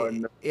Oh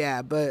no.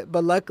 yeah, but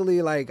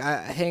luckily, like,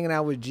 hanging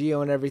out with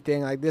Gio and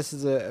everything, like, this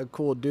is a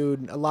cool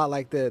dude, a lot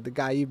like the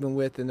guy you've been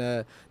with, and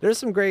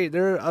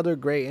there are other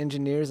great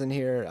engineers in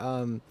here.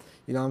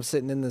 I'm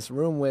sitting in this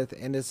room with,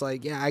 and it's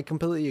like, yeah, I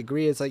completely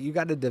agree. It's like you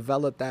got to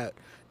develop that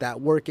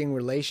working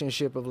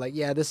relationship of like,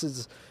 yeah, this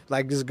is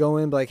like just go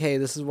in like, hey,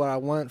 this is what I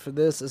want for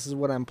this. This is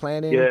what I'm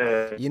planning.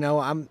 Yeah. Of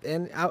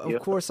Yeah.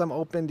 course I'm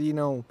open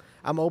to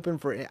I'm open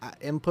for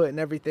input and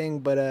everything,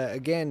 but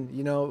again,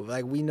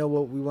 like we know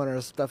what we want our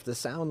stuff to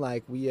sound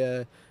like. We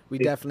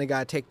definitely got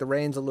to take the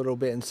reins a little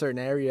bit in certain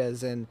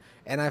areas, and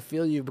I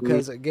feel you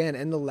because again,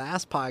 in the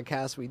last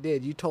podcast we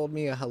did, you told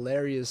me a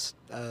hilarious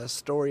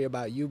story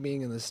about you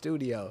being in the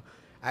studio.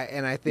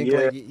 I think Yeah.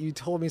 like you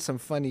told me some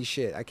funny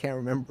shit. I can't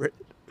remember it.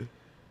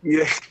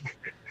 Yeah.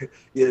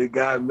 Yeah. The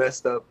guy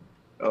messed up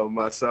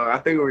my song. I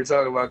think we were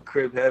talking about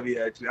Crib Heavy.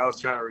 Actually, I was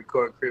trying to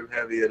record Crib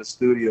Heavy at a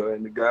studio,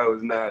 and the guy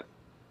was not.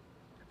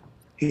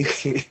 He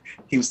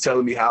he was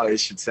telling me how it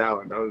should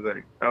sound. I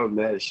was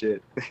mad as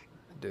shit.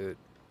 Dude.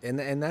 And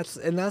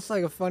that's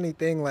like a funny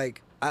thing.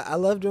 Like I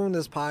love doing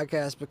this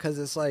podcast because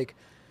it's like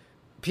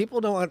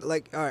people don't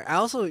like. All right, I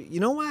also,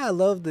 why I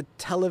love the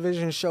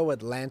television show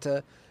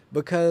Atlanta,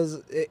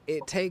 because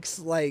it takes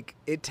it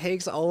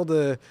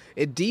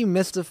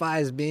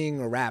demystifies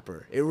being a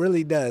rapper. It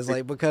really does.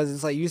 Like, because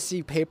it's like you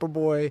see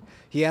Paperboy,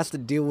 he has to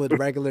deal with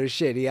regular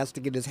shit. He has to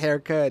get his hair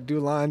cut, do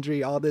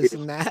laundry, all this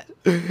and that.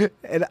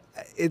 And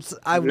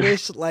I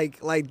wish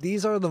like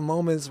these are the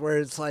moments where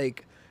it's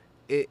like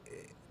it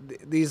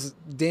these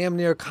damn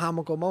near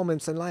comical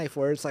moments in life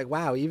where it's like,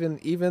 wow,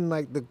 even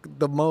like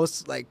the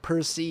most like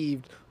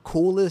perceived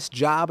coolest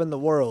job in the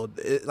world,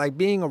 like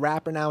being a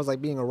rapper now is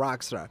like being a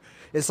rock star.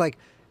 It's like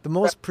the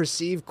most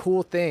perceived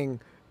cool thing,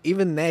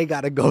 even they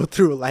got to go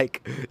through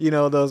like,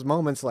 those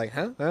moments like,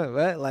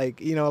 what, like,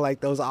 like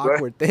those Right?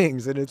 awkward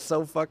things, and it's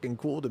so fucking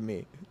cool to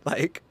me.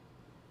 Like,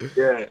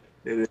 Yeah.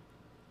 It is.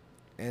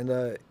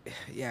 and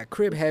yeah,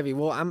 Crib Heavy.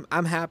 Well,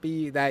 I'm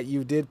happy that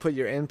you did put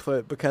your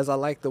input because I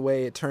like the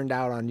way it turned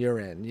out on your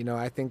end.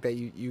 I think that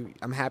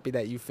I'm happy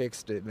that you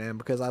fixed it, man,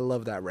 because I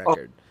love that Oh,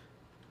 record.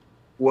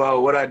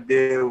 well, what I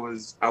did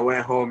was I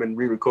went home and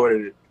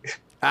re-recorded it.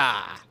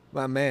 Ah,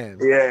 my man.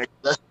 Yeah,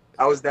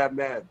 I was that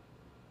mad.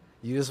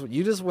 You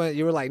just went.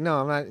 You were like,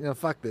 no, I'm not.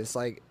 Fuck this.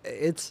 Like,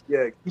 it's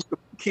Yeah,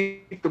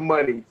 keep the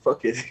money.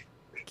 Fuck it.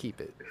 keep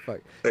it.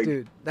 Fuck, Like,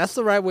 dude. That's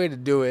the right way to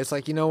do it. It's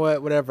like, you know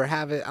what? Whatever.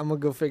 Have it. I'm gonna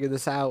go figure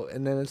this out.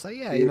 And then it's like,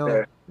 yeah,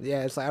 yeah.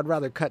 yeah. It's like I'd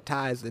rather cut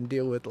ties than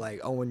deal with like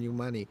owing you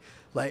money.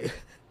 Like,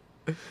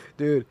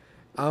 dude.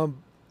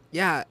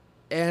 Yeah.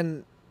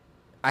 And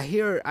I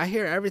hear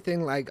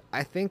everything. Like,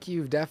 I think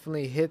you've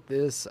definitely hit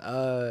this.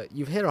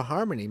 You've hit a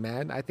harmony,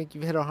 man. I think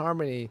you've hit a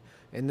harmony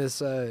in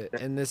this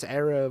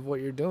era of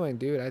what you're doing,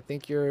 dude. I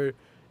think you're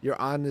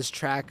on this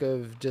track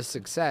of just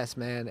success,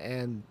 man.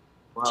 And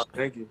Wow,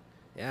 thank you.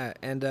 yeah,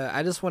 and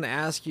I just want to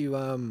ask you,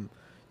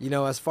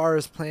 as far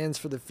as plans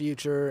for the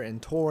future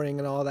and touring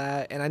and all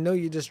that. And I know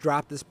you just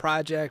dropped this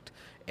project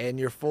and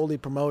you're fully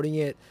promoting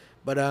it.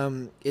 But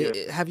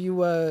Yeah. have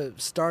you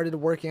started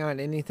working on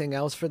anything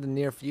else for the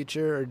near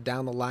future or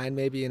down the line,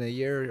 maybe in a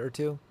year or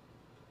two?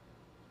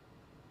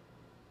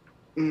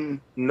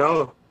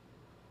 No,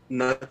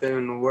 nothing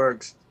in the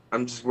works.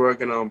 I'm just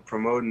working on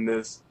promoting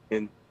this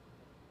and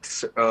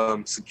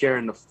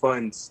securing the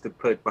funds to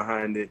put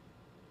behind it.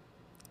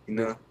 You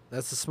know?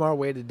 That's a smart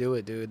way to do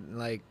it, dude.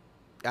 Like,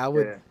 I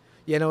would,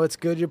 Yeah. it's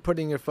good you're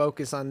putting your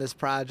focus on this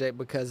project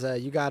because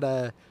you got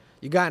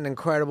an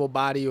incredible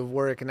body of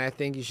work, and I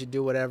think you should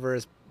do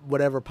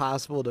whatever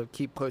possible to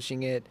keep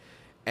pushing it.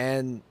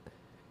 And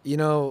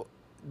the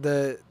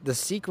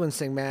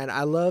sequencing, man,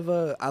 I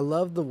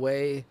love the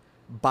way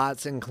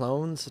Bots and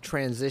Clones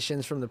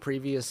transitions from the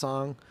previous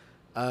song.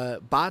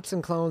 Bots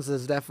and Clones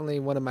is definitely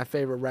one of my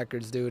favorite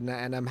records, dude,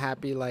 and I'm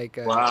happy. Like,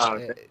 Wow.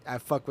 I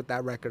fuck with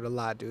that record a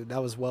lot, dude.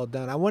 That was well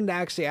done. I wanted to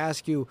actually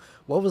ask you,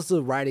 what was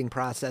the writing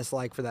process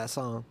like for that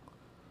song?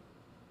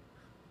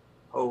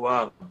 Oh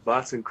wow,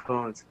 bots and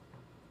clones.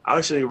 I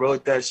actually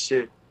wrote that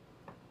shit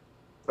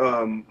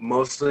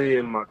mostly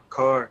in my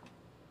car,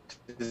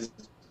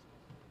 just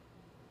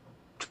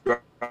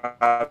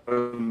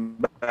driving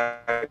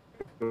back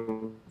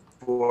and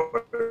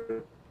forth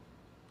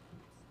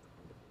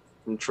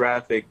from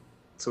traffic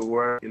to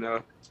work,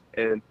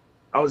 And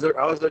I was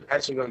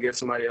actually gonna get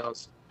somebody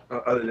else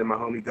other than my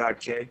homie God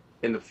K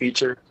in the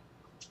feature.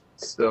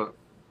 So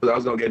I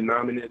was gonna get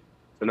nominated.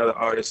 Another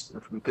artist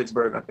from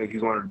Pittsburgh. I think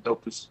he's one of the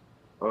dopest.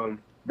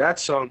 That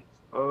song,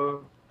 I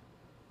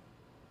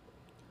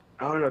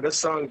don't know. That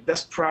song,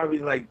 that's probably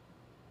like,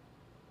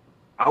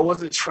 I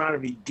wasn't trying to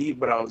be deep,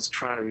 but I was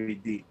trying to be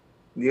deep.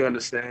 You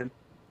understand?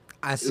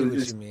 I It see was what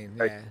just you mean.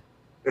 like,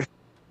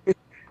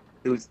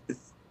 Yeah.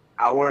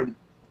 I wanted,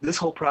 this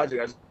whole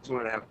project, I just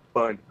wanted to have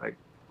fun. Like,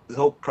 this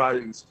whole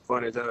project is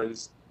fun as hell.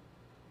 It's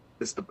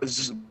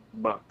just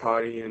about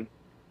partying,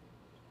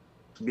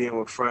 being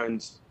with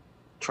friends,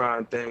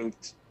 trying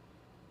things.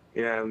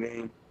 You know what I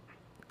mean?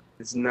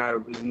 It's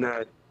not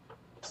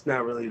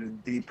really the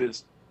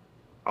deepest.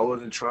 I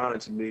wasn't trying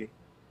it to be.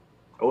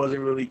 I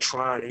wasn't really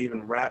trying to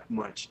even rap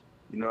much.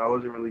 I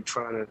wasn't really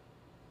trying to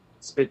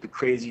spit the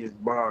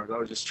craziest bars. I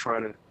was just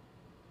trying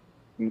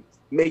to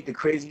make the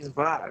craziest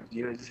vibes.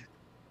 Just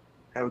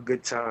have a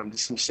good time.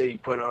 Just some shit you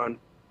put on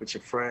with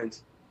your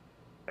friends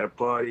at a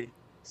party,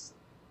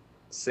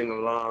 sing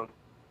along,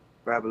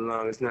 rap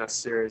along. It's not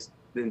serious.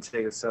 Didn't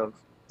take itself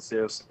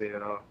seriously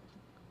at all.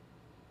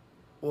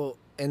 Well,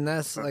 and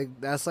that's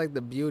like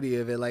the beauty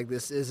of it. Like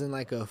this isn't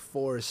like a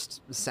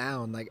forced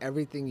sound. Like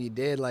everything you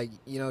did, like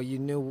you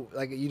knew,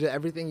 like you did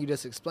everything you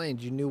just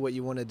explained. You knew what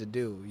you wanted to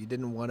do. You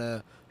didn't want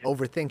to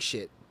overthink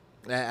shit,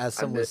 as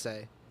I some would did.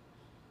 say.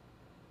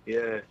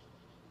 Yeah.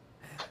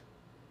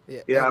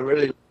 Yeah, Yeah, I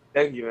really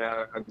thank you,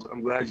 man.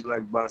 I'm glad you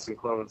like Boston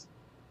Clones.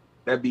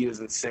 That beat is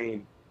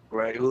insane,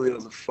 right?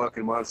 Julio's a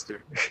fucking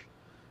monster.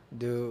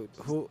 dude,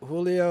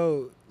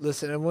 Julio.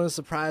 Listen, it wouldn't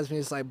surprise me.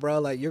 It's like, bro,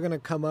 like you're gonna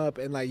come up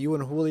and like you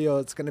and Julio,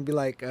 it's gonna be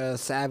like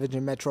Savage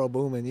and Metro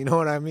Boomin. You know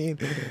what I mean?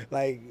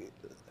 Like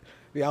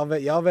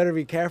y'all better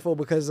be careful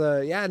because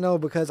yeah, no,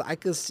 because I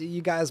could see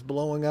you guys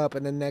blowing up,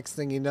 and the next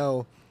thing you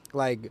know,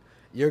 like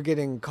you're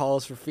getting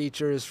calls for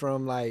features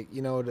from like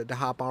to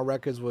hop on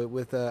records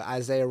with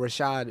Isaiah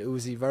Rashad,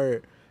 Uzi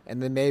Vert,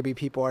 and then maybe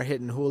people are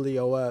hitting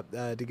Julio up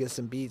to get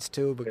some beats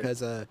too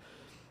because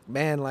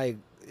man, like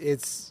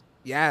it's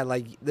yeah,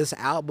 like this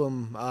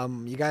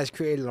album, you guys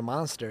created a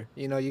monster.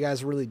 You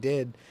guys really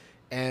did,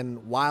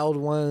 and Wild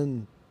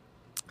One,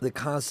 the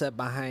concept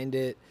behind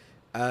it,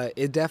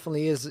 it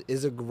definitely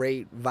is a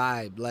great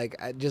vibe.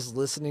 Like just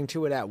listening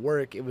to it at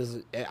work, it was.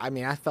 I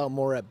mean, I felt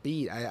more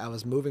upbeat. I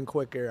was moving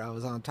quicker. I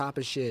was on top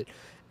of shit,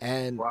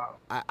 and Wow.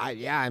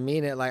 yeah, I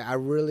mean it. Like I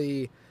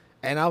really,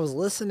 and I was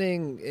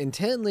listening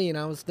intently, and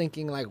I was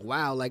thinking like,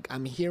 wow, like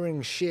I'm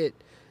hearing shit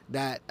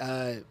that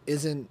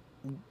isn't.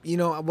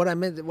 What I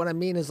meant. What I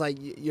mean is like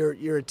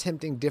you're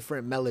attempting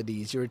different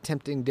melodies. You're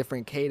attempting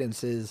different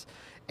cadences,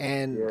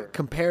 and Yeah.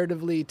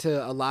 comparatively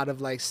to a lot of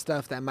like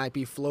stuff that might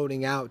be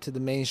floating out to the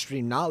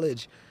mainstream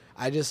knowledge,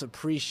 I just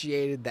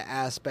appreciated the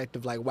aspect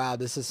of like, wow,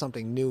 this is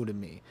something new to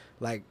me.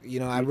 Like, I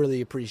Mhm.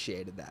 really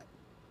appreciated that.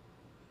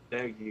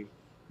 Thank you.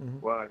 Hmm.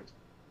 Why?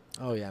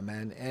 Oh yeah,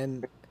 man,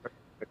 and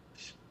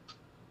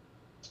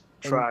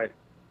Tried.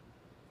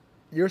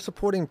 you're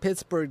supporting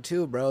Pittsburgh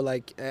too, bro.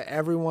 Like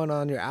everyone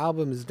on your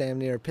album is damn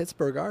near a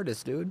Pittsburgh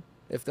artist, dude.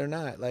 If they're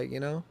not, like,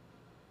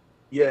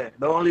 Yeah.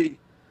 The only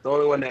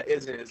one that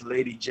isn't is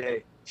Lady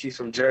J. She's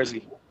from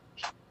Jersey.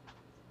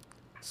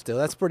 still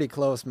that's pretty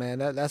close, man.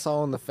 That's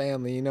all in the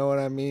family. You know what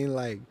I mean?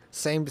 Like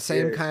same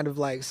Yeah. kind of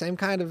like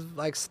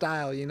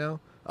style.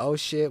 Oh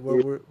shit, we're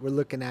Yeah. we're, we're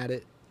looking at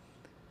it.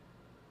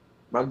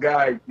 My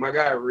guy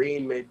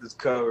Reen made this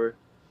cover.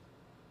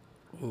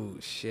 Oh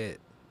shit!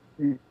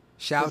 Mm.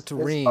 Shout to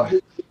His, oh,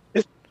 Reem.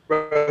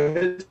 bro,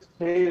 his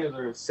paintings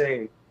are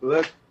insane.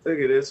 Look at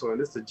this one.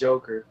 This is the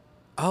Joker.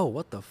 Oh,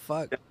 what the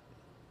fuck,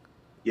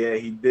 Yeah,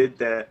 he did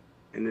that,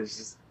 and it's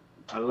just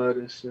I love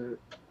this shit.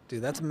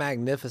 dude? That's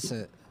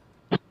magnificent.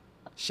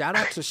 Shout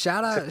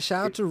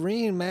out to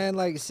Reem, man.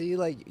 Like, see,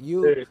 like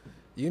you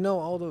know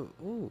all the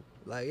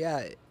like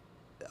yeah,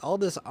 all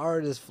this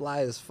art is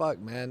fly as fuck,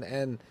 man.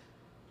 And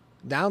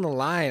down the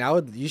line,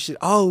 you should.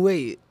 Oh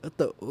wait, what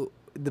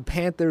the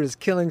panther is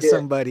killing Yeah,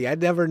 somebody. I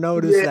never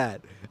noticed yeah.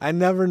 that. I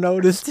never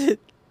noticed it.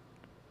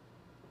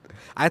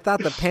 I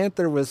thought the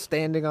panther was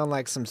standing on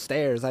like some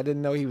stairs. I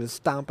didn't know he was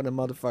stomping a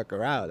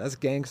motherfucker out. That's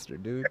gangster,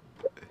 dude.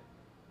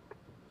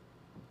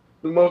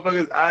 The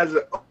motherfucker's eyes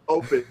are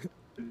open.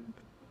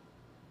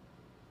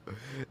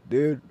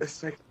 Dude,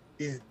 It's like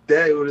he's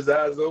dead with his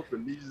eyes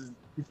open. He's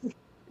just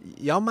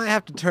y'all might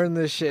have to turn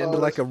this shit into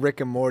oh, like a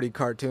Rick and Morty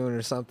cartoon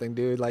or something,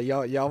 dude. Like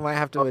y'all might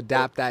have to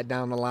adapt that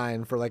down the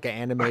line for like an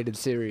animated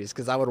series,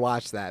 because I would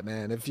watch that,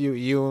 man. If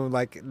you and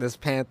like this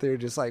panther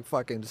just like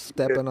fucking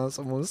stepping on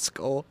someone's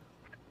skull,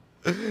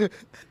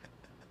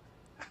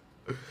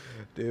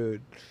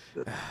 dude.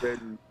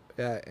 crazy.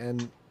 Yeah,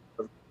 and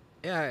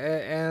yeah,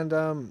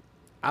 and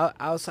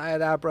outside of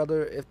that,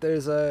 brother, if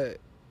there's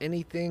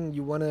anything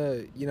you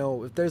wanna,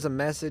 if there's a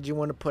message you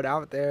want to put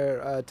out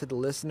there to the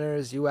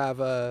listeners, you have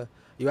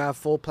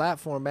full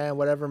platform, man.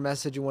 Whatever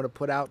message you want to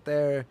put out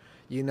there,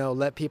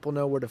 let people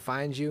know where to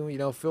find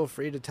you. Feel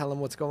free to tell them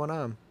what's going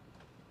on.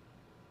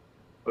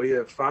 Oh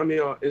yeah, find me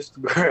on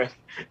Instagram.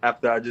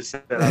 After I just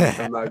said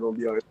I'm not gonna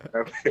be on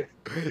Instagram.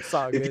 It's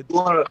all If you good.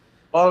 wanna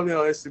follow me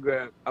on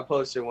Instagram, I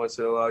post it once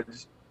in a while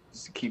just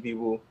to keep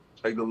people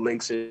like the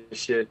links and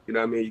shit. You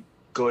know what I mean?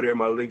 Go there,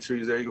 my link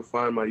trees there. You can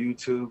find my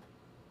YouTube,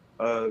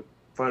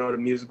 find all the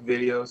music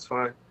videos,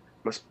 find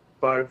my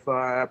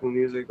Spotify, Apple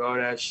Music, all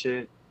that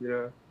shit.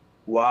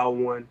 Wild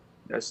One.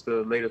 That's the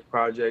latest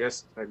project.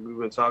 That's like we've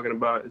been talking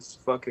about. It's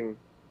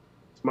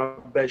my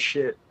best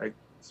shit. Like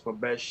it's my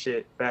best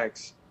shit.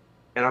 Facts.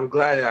 And I'm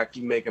glad that I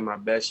keep making my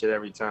best shit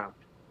every time,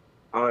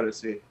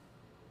 honestly.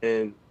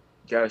 And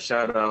gotta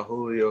shout out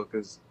Julio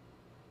because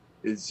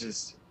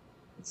it's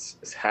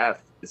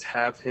half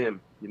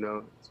him,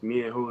 It's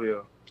me and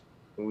Julio,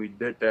 and we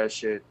did that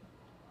shit.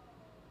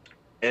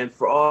 And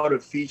for all the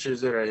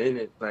features that are in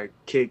it, like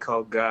Kid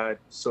Called God,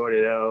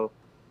 Sorted L,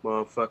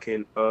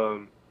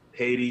 motherfucking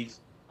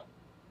Hades.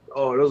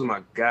 Oh, those are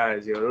my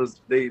guys, yo.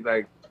 They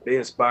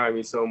inspire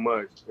me so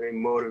much. They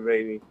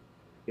motivate me.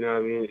 You know what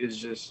I mean?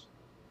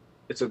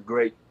 It's a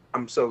great.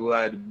 I'm so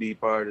glad to be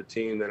part of the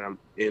team that I'm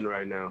in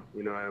right now.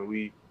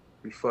 And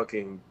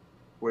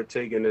we're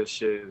taking this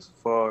shit as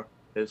far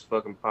as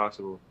fucking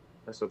possible.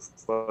 That's a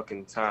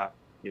fucking top,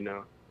 you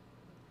know,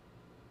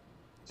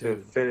 to Dude.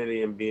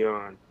 infinity and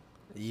beyond.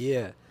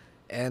 Yeah,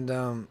 and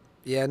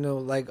yeah, no,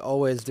 like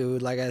always,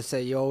 dude. Like I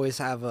said, you always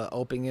have an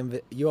open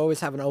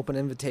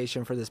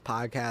invitation for this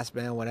podcast,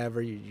 man.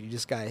 Whenever you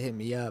just gotta hit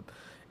me up,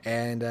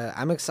 and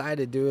I'm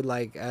excited, dude.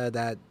 Like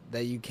that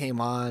you came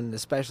on,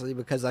 especially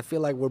because I feel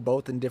like we're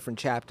both in different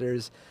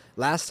chapters.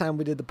 Last time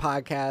we did the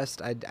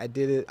podcast, I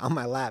did it on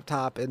my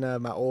laptop in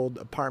my old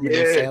apartment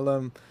in Yeah,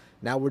 Salem.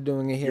 Now we're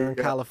doing it here in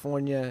yeah,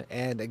 California,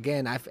 and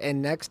again,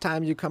 and next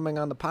time you're coming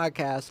on the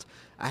podcast,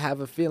 I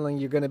have a feeling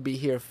you're gonna be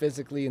here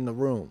physically in the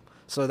room.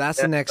 So that's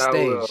the yes, next I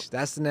will. stage.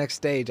 That's the next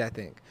stage, I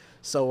think.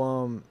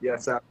 So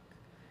Yes, I.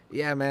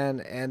 yeah,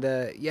 man, and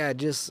yeah,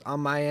 just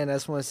on my end, I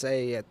just want to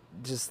say,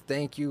 just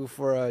thank you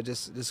for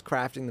just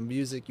crafting the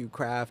music you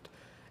craft,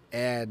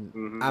 and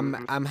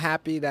Mm-hmm. I'm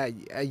happy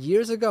that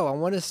years ago, I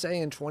want to say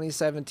in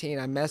 2017,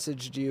 I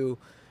messaged you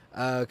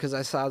because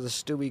I saw the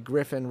Stewie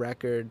Griffin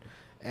record,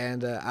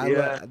 and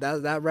Yeah.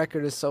 that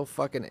record is so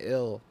fucking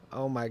ill.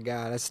 Oh my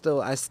god, I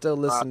still Uh,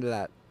 listen to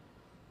that.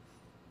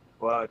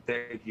 well,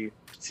 thank you.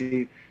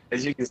 See,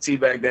 as you can see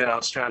back then, I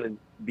was trying to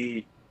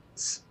be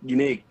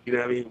unique. You know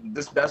what I mean?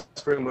 That's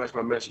pretty much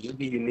my message. Just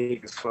be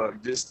unique as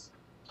fuck. Just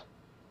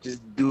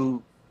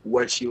do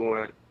what you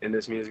want in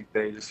this music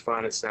thing. Just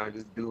find a sound.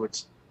 Just do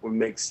what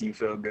makes you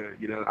feel good.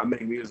 You know, I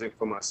make music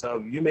for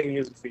myself. If you make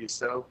music for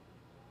yourself,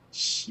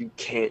 you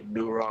can't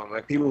do wrong.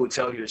 Like people would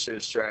tell you the shit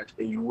is trash,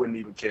 and you wouldn't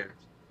even care.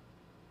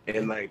 And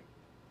And like,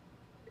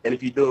 and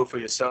if you do it for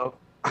yourself,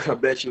 I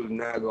bet you it's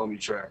not gonna be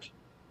trash.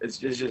 It's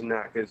just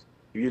not, because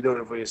if you're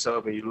doing it for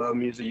yourself and you love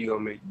music, you're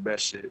gonna make the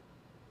best shit.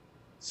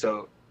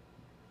 So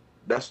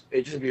that's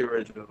it. Just be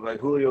original. Like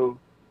Julio,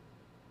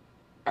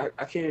 I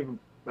can't even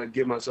like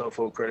give myself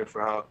full credit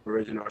for how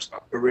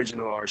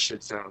original our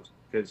shit sounds,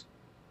 because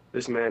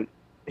this man,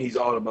 he's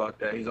all about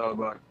that. He's all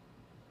about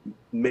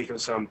making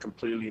something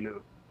completely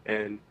new,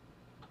 and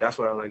that's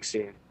what I like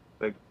seeing.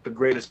 Like the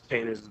greatest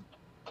painters,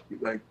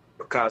 like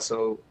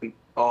Picasso and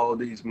all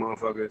these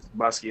motherfuckers,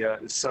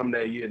 Basquiat, it's something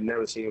that you had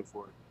never seen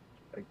before.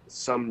 Like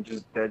some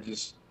just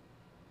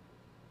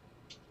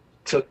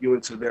took you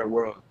into their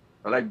world.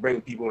 I like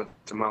bringing people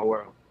into my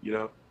world, you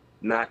know,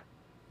 not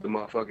the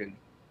motherfucking.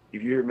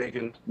 If you're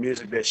making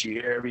music that you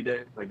hear every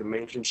day, like the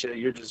mainstream shit,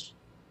 you're just,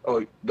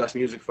 oh, that's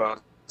music for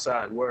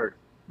outside, word.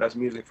 That's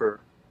music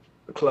for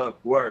the club,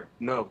 word.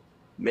 No,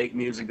 make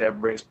music that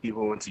brings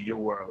people into your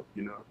world,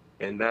 you know,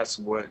 and that's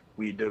what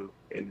we do,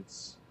 and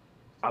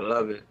I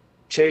love it.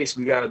 Chase,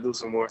 we gotta do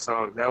some more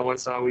songs. That one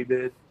song we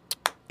did,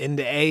 in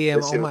the AM,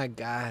 that oh shit was my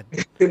god,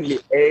 in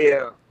the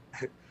air,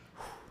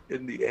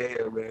 in the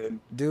air, man.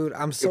 dude,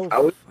 I'm If so I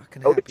would,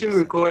 fucking I wish happy you you said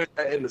that. recorded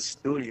that in the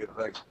studio.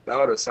 Like that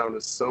would have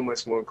sounded so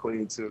much more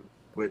clean too.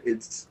 But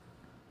it's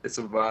a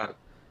vibe.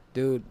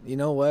 Dude, you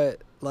know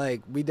what?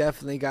 Like, we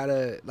definitely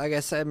gotta, like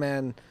I said,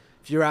 man.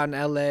 If you're out in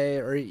LA,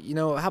 or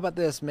how about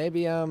this?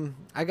 Maybe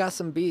I got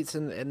some beats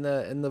in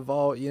the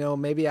vault.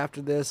 Maybe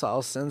after this,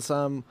 I'll send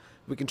some.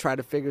 We can try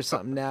to figure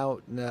something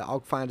out, and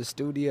I'll find a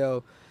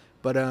studio.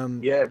 But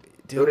Yeah,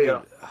 dude,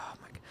 studio. oh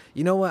my god.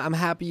 You know what? I'm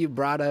happy you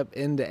brought up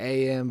Into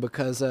AM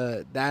because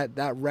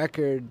that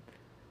record.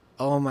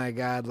 Oh my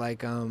god,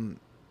 like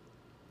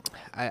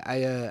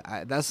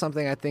that's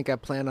something I think I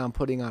plan on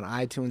putting on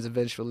iTunes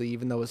eventually,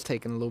 even though it's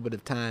taking a little bit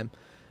of time.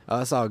 Oh,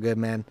 that's all good,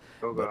 man.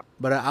 Oh But god.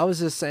 but I was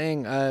just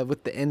saying,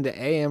 with the Into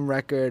AM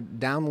record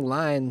down the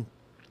line,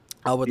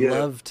 I would Yeah.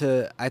 love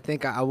to. I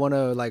think I want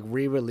to like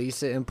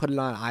re-release it and put it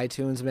on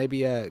iTunes,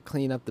 maybe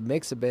clean up the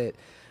mix a bit.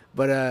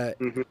 But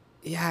Hmm.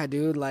 yeah,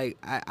 dude, like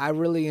I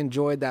really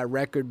enjoyed that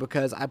record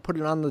because I put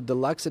it on the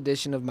deluxe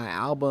edition of my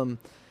album,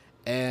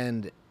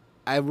 and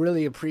I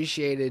really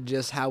appreciated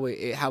just how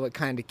it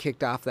kind of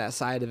kicked off that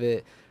side of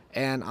it.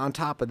 And on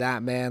top of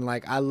that, man,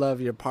 like I love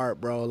your part,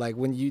 bro. Like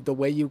the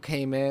way you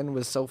came in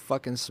was so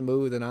fucking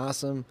smooth and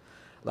awesome.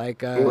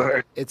 Like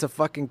it's a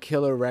fucking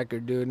killer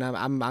record, dude. And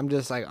I'm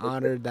just like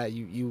honored that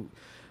you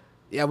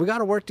yeah, we got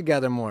to work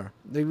together more.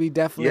 We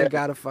definitely Yeah.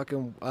 got to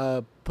fucking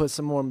put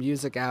some more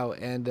music out.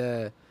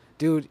 And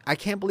dude, I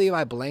can't believe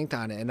I blanked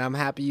on it, and I'm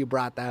happy you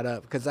brought that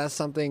up because that's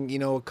something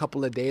a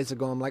couple of days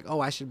ago. I'm like, oh,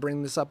 I should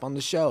bring this up on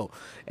the show,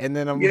 and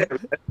then Yeah.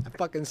 I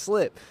fucking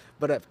slip.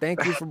 But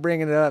thank you for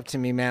bringing it up to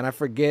me, man. I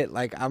forget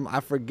like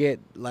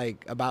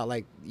about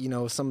like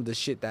some of the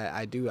shit that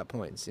I do at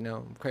points.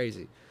 I'm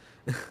crazy.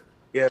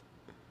 Yeah.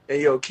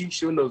 And yo, keep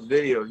shooting those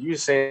videos. You were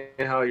saying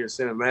how your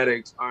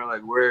cinematics aren't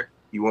like where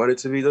you want it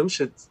to be. Them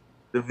shits,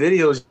 the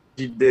videos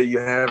you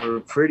have are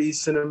pretty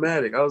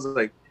cinematic. I was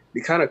like,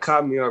 they kind of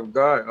caught me off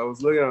guard. I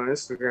was looking on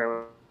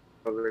Instagram.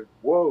 I was like,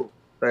 whoa.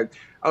 Like,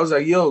 I was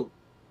like, yo,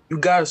 you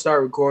gotta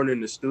start recording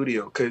in the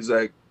studio because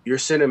like your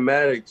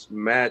cinematics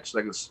match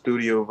like a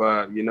studio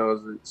vibe. You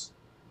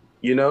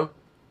know,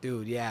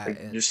 Dude, yeah. like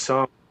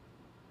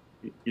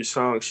your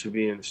song should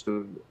be in the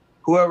studio.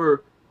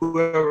 Whoever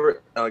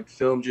like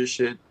filmed your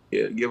shit,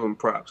 yeah, give them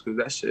props because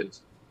that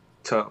shit's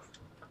tough.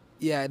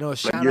 Yeah, no, Like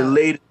shout out.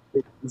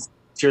 it's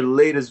your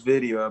latest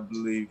video, I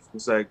believe.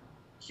 It's like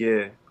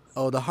Yeah.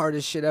 Oh, the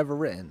hardest shit ever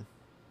written.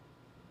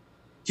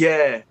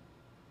 Yeah.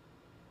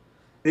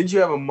 Didn't you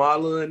have a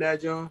model in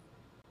that, John?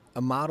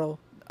 A model?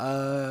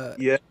 Uh,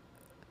 Yeah.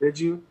 Did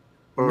you?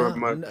 Or no,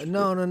 am I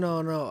no, no,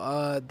 no,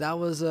 no. That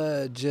was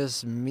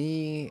just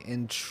me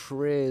and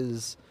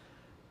Triz,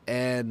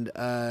 and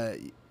I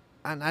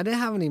didn't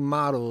have any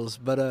models,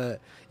 but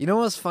you know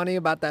what's funny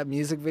about that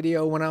music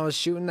video? When I was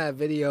shooting that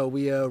video,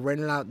 we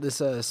rented out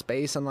this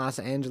space in Los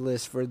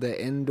Angeles for the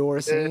indoor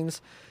yeah.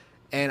 scenes,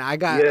 and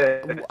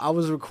Yeah. I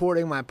was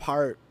recording my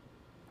part.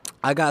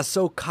 I got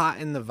so caught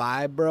in the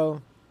vibe,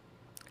 bro.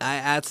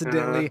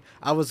 Uh-huh.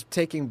 I was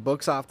taking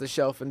books off the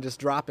shelf and just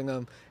dropping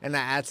them, and I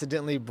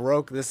accidentally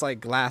broke this like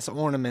glass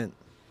ornament.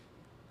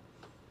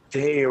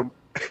 Damn.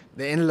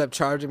 They ended up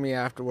charging me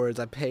afterwards.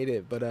 I paid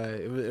it, but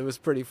it was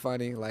pretty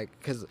funny, like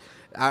because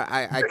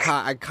I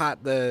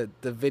caught the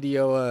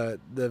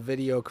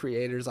video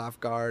creators off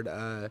guard.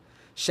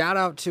 Shout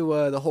out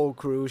to the whole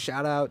crew.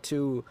 Shout out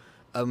to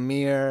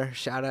Amir.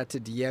 Shout out to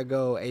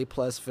Diego. A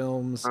Plus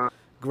Films. Uh,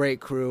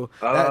 Great crew.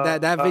 uh,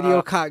 That video.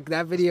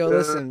 uh,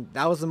 Listen,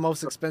 that was the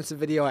most expensive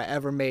video I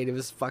ever made. It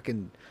was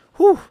fucking,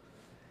 whew.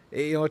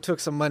 It took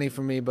some money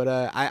from me, but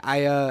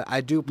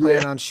I do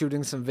plan yeah. on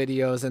shooting some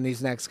videos in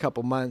these next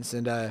couple months.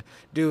 And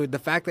dude, the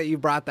fact that you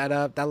brought that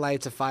up, that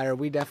lights a fire.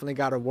 We definitely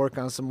got to work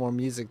on some more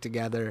music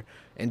together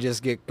and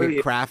just Oh get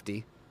yeah.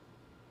 crafty.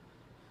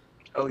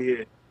 Oh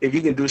yeah. If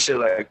you can do shit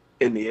like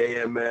in the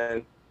AM,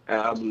 man,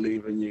 I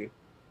believe in you.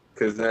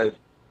 Cause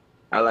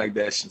I like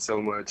that shit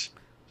so much.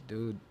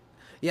 Dude.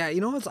 Yeah,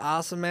 you know what's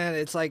awesome, man?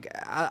 It's like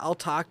I'll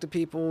talk to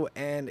people,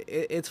 and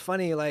it's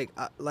funny. Like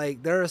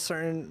there are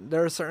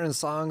certain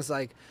songs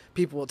like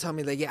people will tell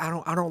me like,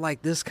 yeah, I don't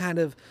like this kind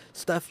of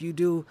stuff you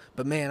do,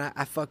 but man,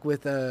 I fuck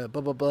with blah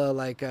blah blah,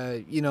 like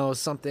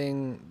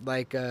something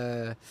like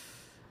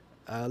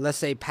let's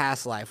say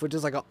Past Life, which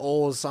is like an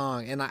old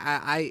song, and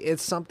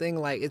it's something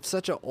like, it's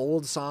such an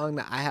old song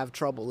that I have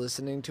trouble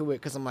listening to it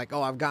because I'm like,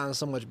 oh, I've gotten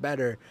so much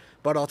better.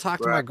 But I'll talk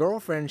to my Right.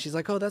 girlfriend, and she's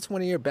like, oh, that's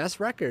one of your best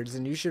records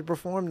and you should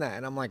perform that.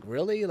 And I'm like,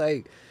 really?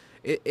 Like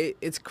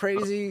it's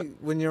crazy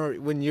when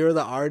you're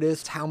the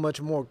artist how much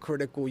more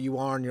critical you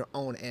are on your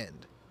own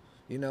end.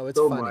 It's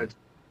So funny. much.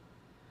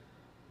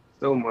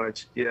 So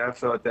much. Yeah, I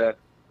felt that.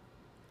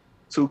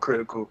 Too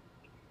critical.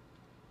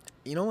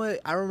 You know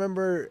what? I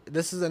remember,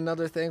 this is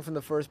another thing from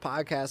the first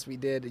podcast we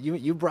did.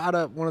 You brought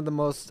up one of the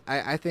most.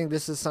 I think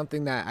this is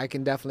something that I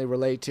can definitely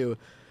relate to.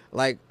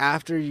 Like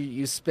after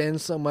you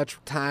spend so much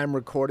time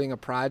recording a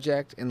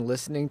project and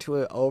listening to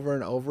it over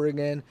and over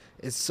again,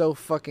 it's so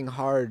fucking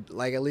hard.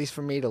 Like at least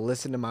for me to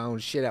listen to my own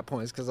shit at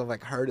points because I've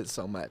like heard it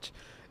so much.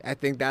 I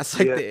think that's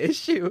like Yeah. the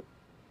issue.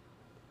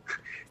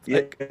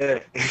 Like Yeah.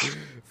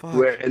 fuck.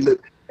 Where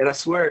and I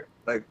swear,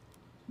 like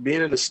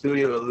being in the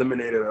studio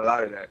eliminated a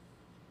lot of that.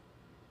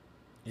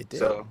 It did.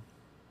 So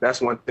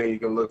that's one thing you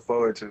can look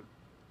forward to.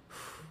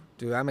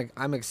 Dude,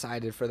 I'm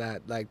excited for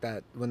that, like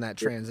that when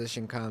that Yeah.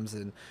 transition comes,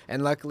 and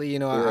luckily,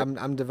 Yeah.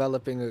 I'm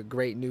developing a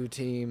great new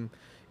team,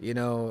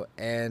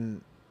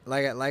 and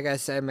like I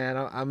said, man,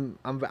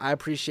 I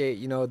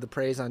appreciate the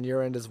praise on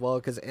your end as well,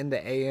 because In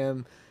the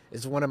AM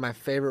is one of my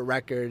favorite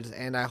records,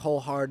 and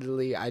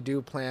I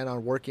do plan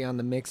on working on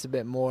the mix a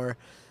bit more.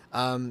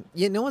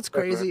 You know what's Okay.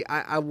 crazy?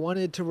 I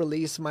wanted to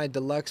release my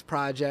deluxe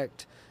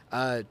project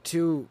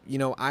to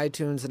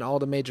iTunes and all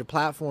the major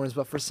platforms,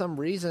 but for some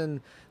reason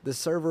the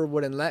server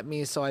wouldn't let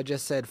me, so I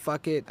just said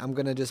fuck it, I'm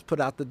gonna just put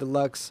out the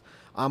deluxe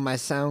on my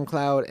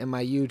SoundCloud and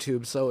my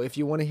YouTube. So if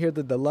you want to hear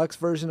the deluxe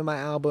version of my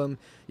album,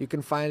 you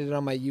can find it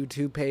on my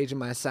YouTube page and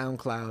my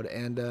SoundCloud.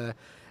 And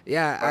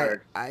yeah,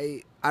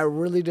 Right. I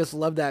really just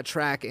love that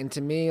track, and to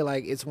me,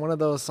 like, it's one of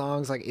those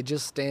songs, like, it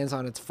just stands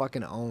on its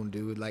fucking own,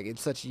 dude. Like,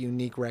 it's such a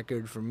unique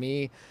record for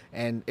me,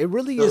 and it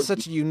really is So,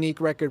 such a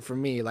unique record for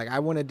me. Like, I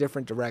went a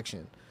different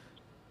direction.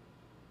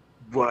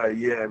 but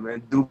yeah,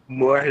 man, do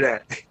more of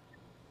that.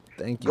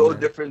 Thank you, Go man.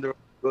 different,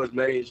 go as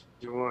many as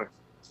you want.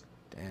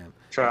 Damn.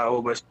 Try a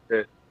whole bunch of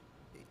shit.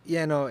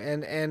 Yeah, no,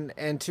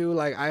 and too,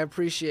 like, I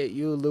appreciate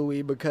you,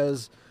 Louis,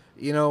 because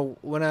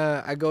when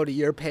I go to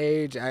your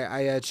page,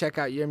 I check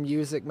out your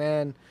music,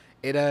 man.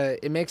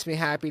 It makes me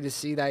happy to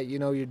see that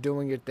you're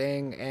doing your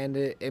thing, and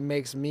it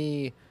makes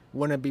me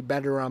want to be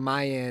better on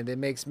my end. It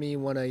makes me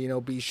want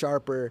to be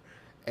sharper,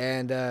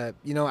 and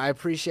I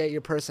appreciate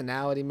your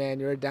personality, man.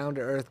 You're a down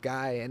to earth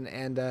guy,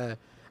 and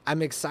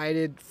I'm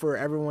excited for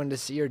everyone to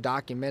see your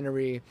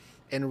documentary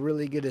and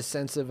really get a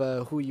sense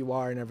of who you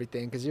are and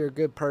everything, because you're a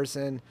good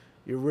person.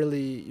 You're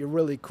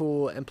really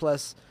cool, and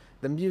plus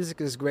the music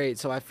is great.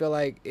 So I feel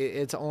like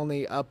it's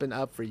only up and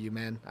up for you,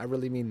 man. I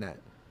really mean that.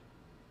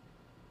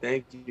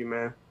 Thank you,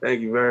 man.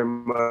 Thank you very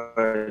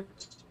much.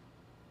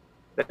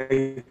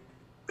 Thank,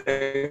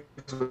 thanks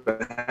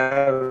for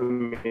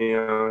having me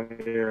on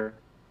here.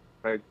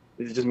 Like,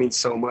 it just means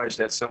so much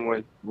that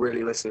someone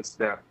really listens to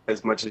that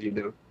as much as you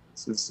do.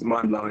 It's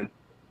mind blowing,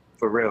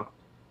 for real.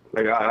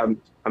 Like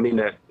I mean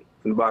that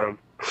from the bottom,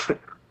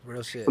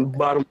 Real shit. from the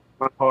bottom of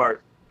my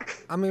heart.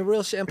 I mean,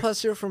 real shit. And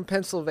plus, you're from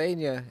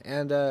Pennsylvania,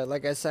 and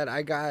like I said,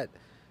 I got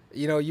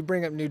you know, you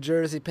bring up New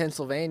Jersey,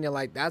 Pennsylvania,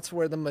 like that's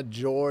where the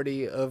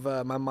majority of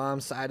my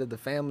mom's side of the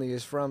family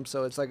is from.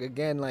 So it's like,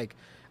 again, like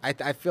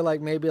I feel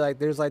like maybe like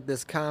there's like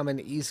this common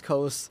East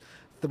Coast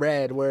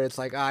thread where it's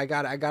like, oh, I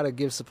gotta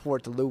give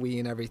support to Louis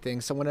and everything.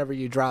 So whenever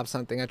you drop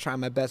something, I try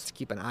my best to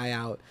keep an eye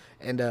out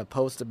and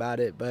post about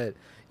it. But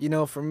you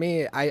know, for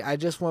me, I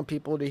just want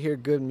people to hear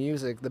good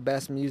music, the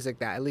best music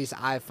that at least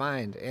I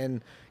find.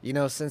 And you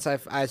know, since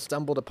I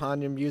stumbled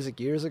upon your music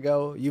years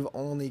ago, you've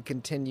only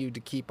continued to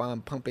keep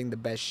on pumping the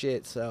best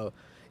shit. So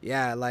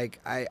yeah, like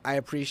I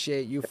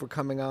appreciate you for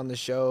coming on the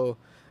show,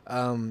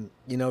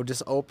 you know,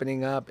 just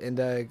opening up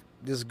and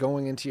just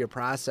going into your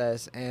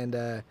process.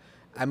 And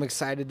I'm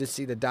excited to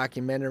see the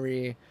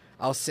documentary.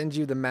 I'll send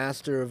you the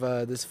master of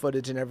this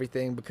footage and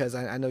everything, because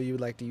I know you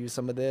would like to use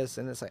some of this.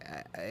 And it's like,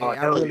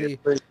 I really...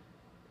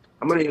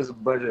 I'm going to use a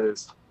bunch of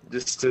this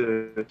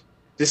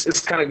just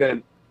it's kind of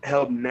going to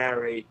help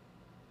narrate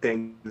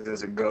things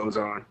as it goes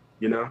on,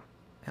 you know?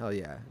 Hell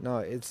yeah. No,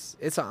 it's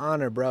an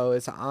honor, bro.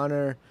 It's an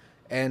honor.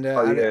 And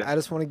yeah. I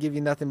just want to give you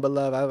nothing but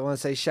love. I want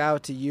to say shout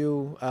out to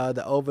you,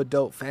 the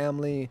Overdope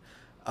family,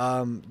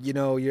 you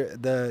know,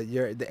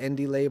 the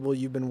indie label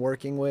you've been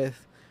working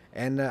with.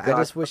 And I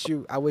just wish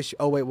you,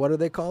 oh wait, what are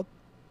they called?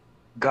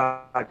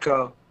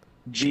 Gaudco.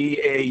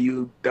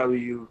 G-A-U-W-D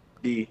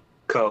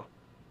Co.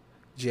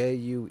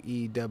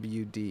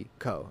 J-U-E-W-D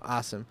Co.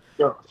 Awesome.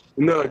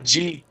 No,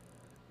 G.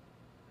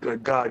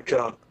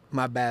 Gaudco.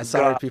 My bad.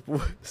 Sorry, people.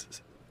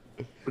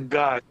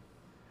 God.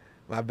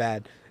 My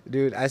bad.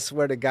 Dude, I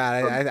swear to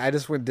God, I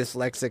just went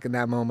dyslexic in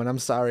that moment. I'm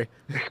sorry.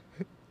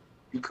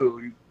 You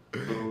cool.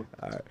 Cool.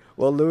 All right.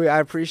 Well, Louis, I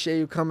appreciate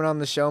you coming on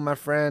the show, my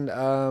friend.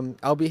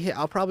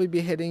 I'll probably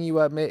be hitting you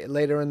up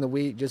later in the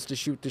week just to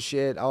shoot the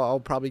shit. I'll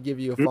probably give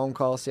you a phone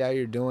call, see how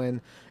you're doing,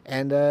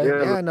 and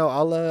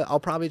I'll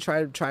probably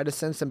try to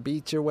send some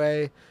beats your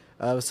way,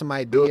 some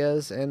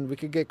ideas, and we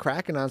could get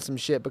cracking on some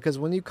shit. Because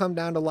when you come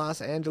down to Los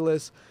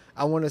Angeles,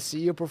 I want to see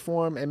you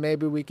perform, and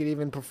maybe we could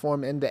even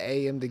perform into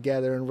AM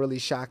together and really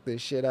shock this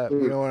shit up.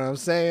 You know what I'm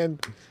saying?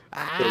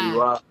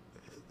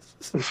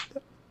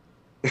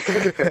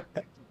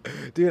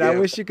 Dude, yeah. I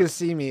wish you could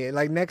see me.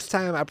 Like, next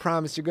time, I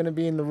promise you're going to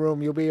be in the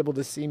room. You'll be able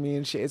to see me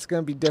and shit. It's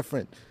going to be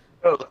different.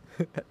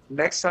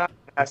 Next time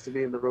it has to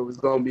be in the room. It's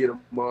going to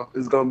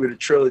be the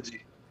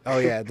trilogy. Oh,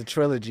 yeah, the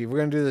trilogy. We're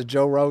going to do the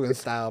Joe Rogan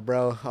style,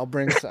 bro.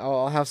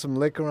 I'll have some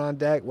liquor on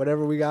deck,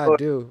 whatever we got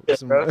to do.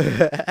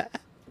 Yeah,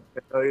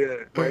 oh, yeah.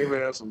 Might even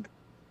have some.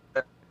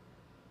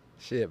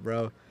 Shit,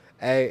 bro.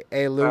 Hey,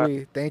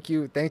 Louis, thank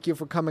you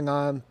for coming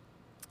on.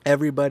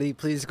 Everybody,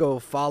 please go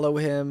follow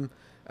him.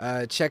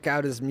 Check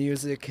out his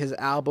music. His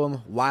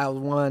album,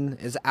 Wild One,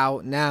 is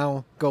out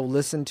now. Go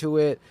listen to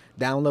it.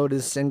 Download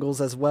his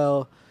singles as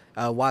well.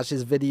 Watch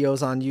his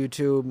videos on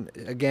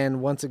YouTube.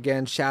 Once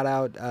again, shout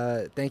out.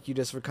 Thank you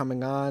just for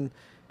coming on.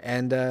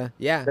 And,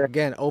 yeah,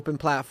 again, open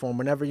platform.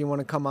 Whenever you want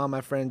to come on,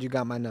 my friend, you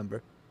got my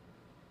number.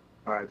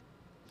 All right.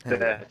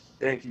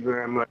 Thank you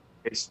very much.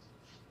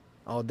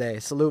 All day.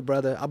 Salute,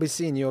 brother. I'll be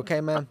seeing you, okay,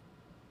 man?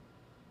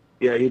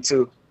 Yeah, you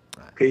too.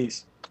 Right.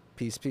 Peace.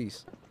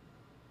 Peace.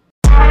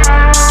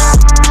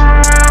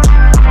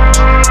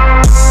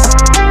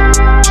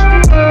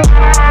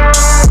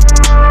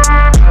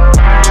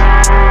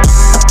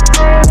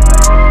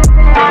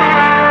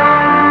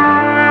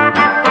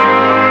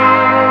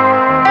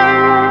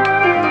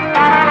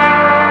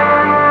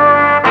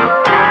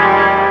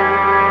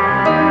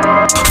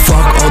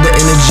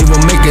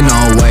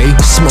 All way,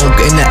 smoke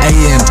in the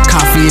AM,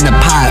 coffee in the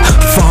pot.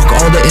 Fuck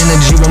all the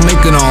energy we're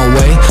making all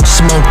way.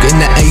 Smoke in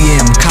the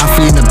AM,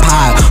 coffee in the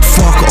pot.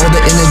 Fuck all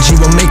the energy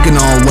we're making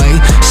all way.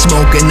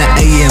 Smoke in the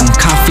AM,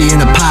 coffee in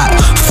the pot.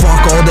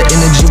 Fuck all the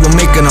energy we're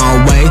making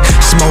all way.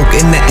 Smoke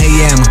in the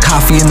AM,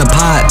 coffee in the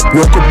pot.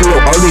 Woke up real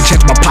early,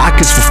 checked my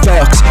pockets for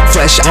fucks.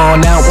 Fresh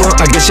on out, well,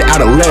 I guess you're out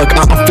of luck.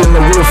 I'm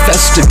feeling real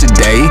festive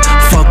today.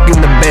 Fuck in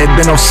the bed,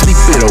 then I'll sleep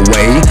it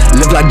away.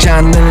 Live like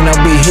John Lennon, I'll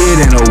be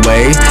hidden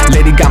away.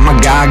 Lady got my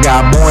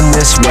Gaga born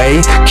this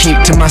way.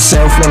 Keep to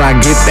myself when I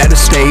get that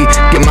estate.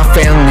 Get my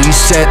family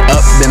set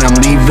up, then I'm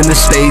leaving the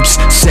States.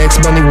 Sex,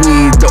 money,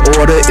 weed, the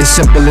order is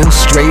simple and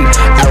straight.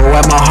 Arrow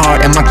at my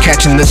heart, am I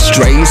catching the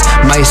strays?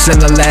 Mice in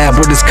the lab,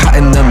 we're just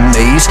cutting the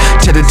maze.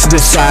 Cheddar to the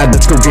side,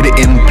 let's go get it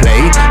in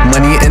play.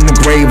 Money in the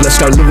grave, let's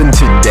start living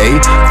today.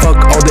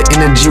 Fuck all the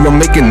energy we're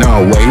making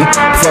our way.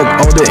 Fuck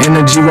all the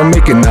energy we're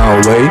making our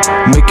way.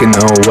 Making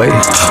our way.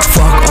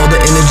 Fuck all the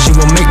energy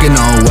we're making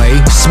our way.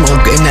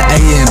 Smoke in the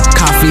AM,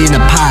 coffee in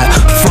the pot.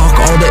 Fuck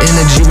all the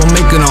energy we're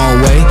making all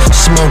way.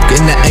 Smoke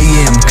in the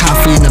AM,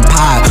 coffee in the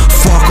pot.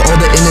 Fuck all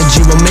the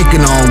energy we're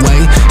making all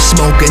way.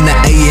 Smoke in the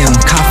AM,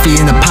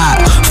 coffee in the pot.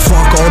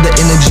 Fuck all the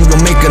energy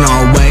we're making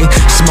all way.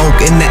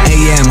 Smoke in the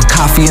AM,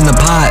 coffee in the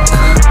pot.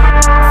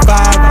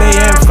 5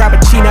 a.m.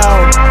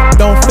 Frappuccino,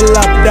 don't fill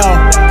up though,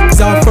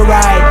 zone for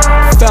right,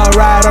 fell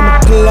right on the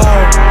pillow,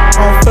 I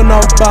don't feel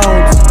no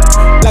bones,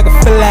 like a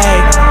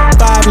fillet,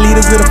 5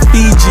 liters of the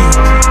Fiji,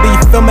 do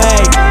you feel me?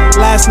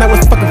 Last night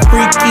was fucking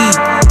freaky,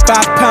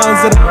 5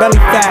 pounds of the belly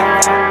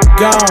fat,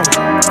 gone,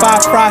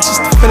 5 fries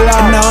just to fill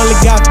out. And I only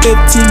got $15,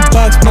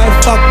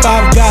 motherfucker,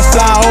 I've got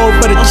fly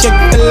over the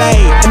Chick-fil-A.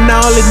 And I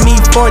only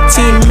need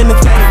 14 minutes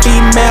with a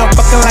female,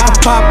 fucking like a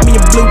pop me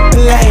a blue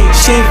play.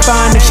 She ain't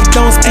fine if she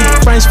don't speak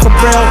French for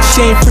real.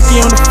 She ain't freaky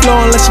on the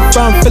floor unless she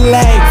from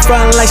Philly.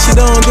 Front like she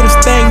don't do this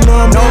thing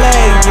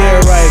normally.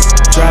 Yeah, right.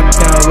 Drop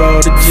down, roll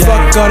the jet.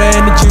 Fuck all the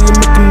energy, you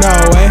making no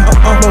way.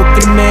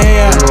 Smoking in the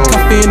air,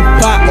 coffee in the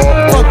pot.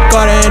 Fuck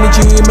all the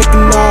energy, you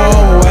making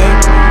no way.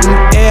 In the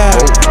air,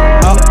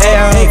 oh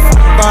air. Hey,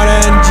 fuck all the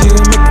energy,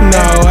 you making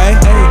no way.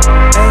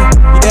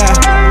 Yeah,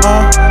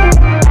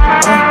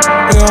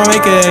 we gon'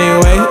 make it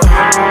anyway.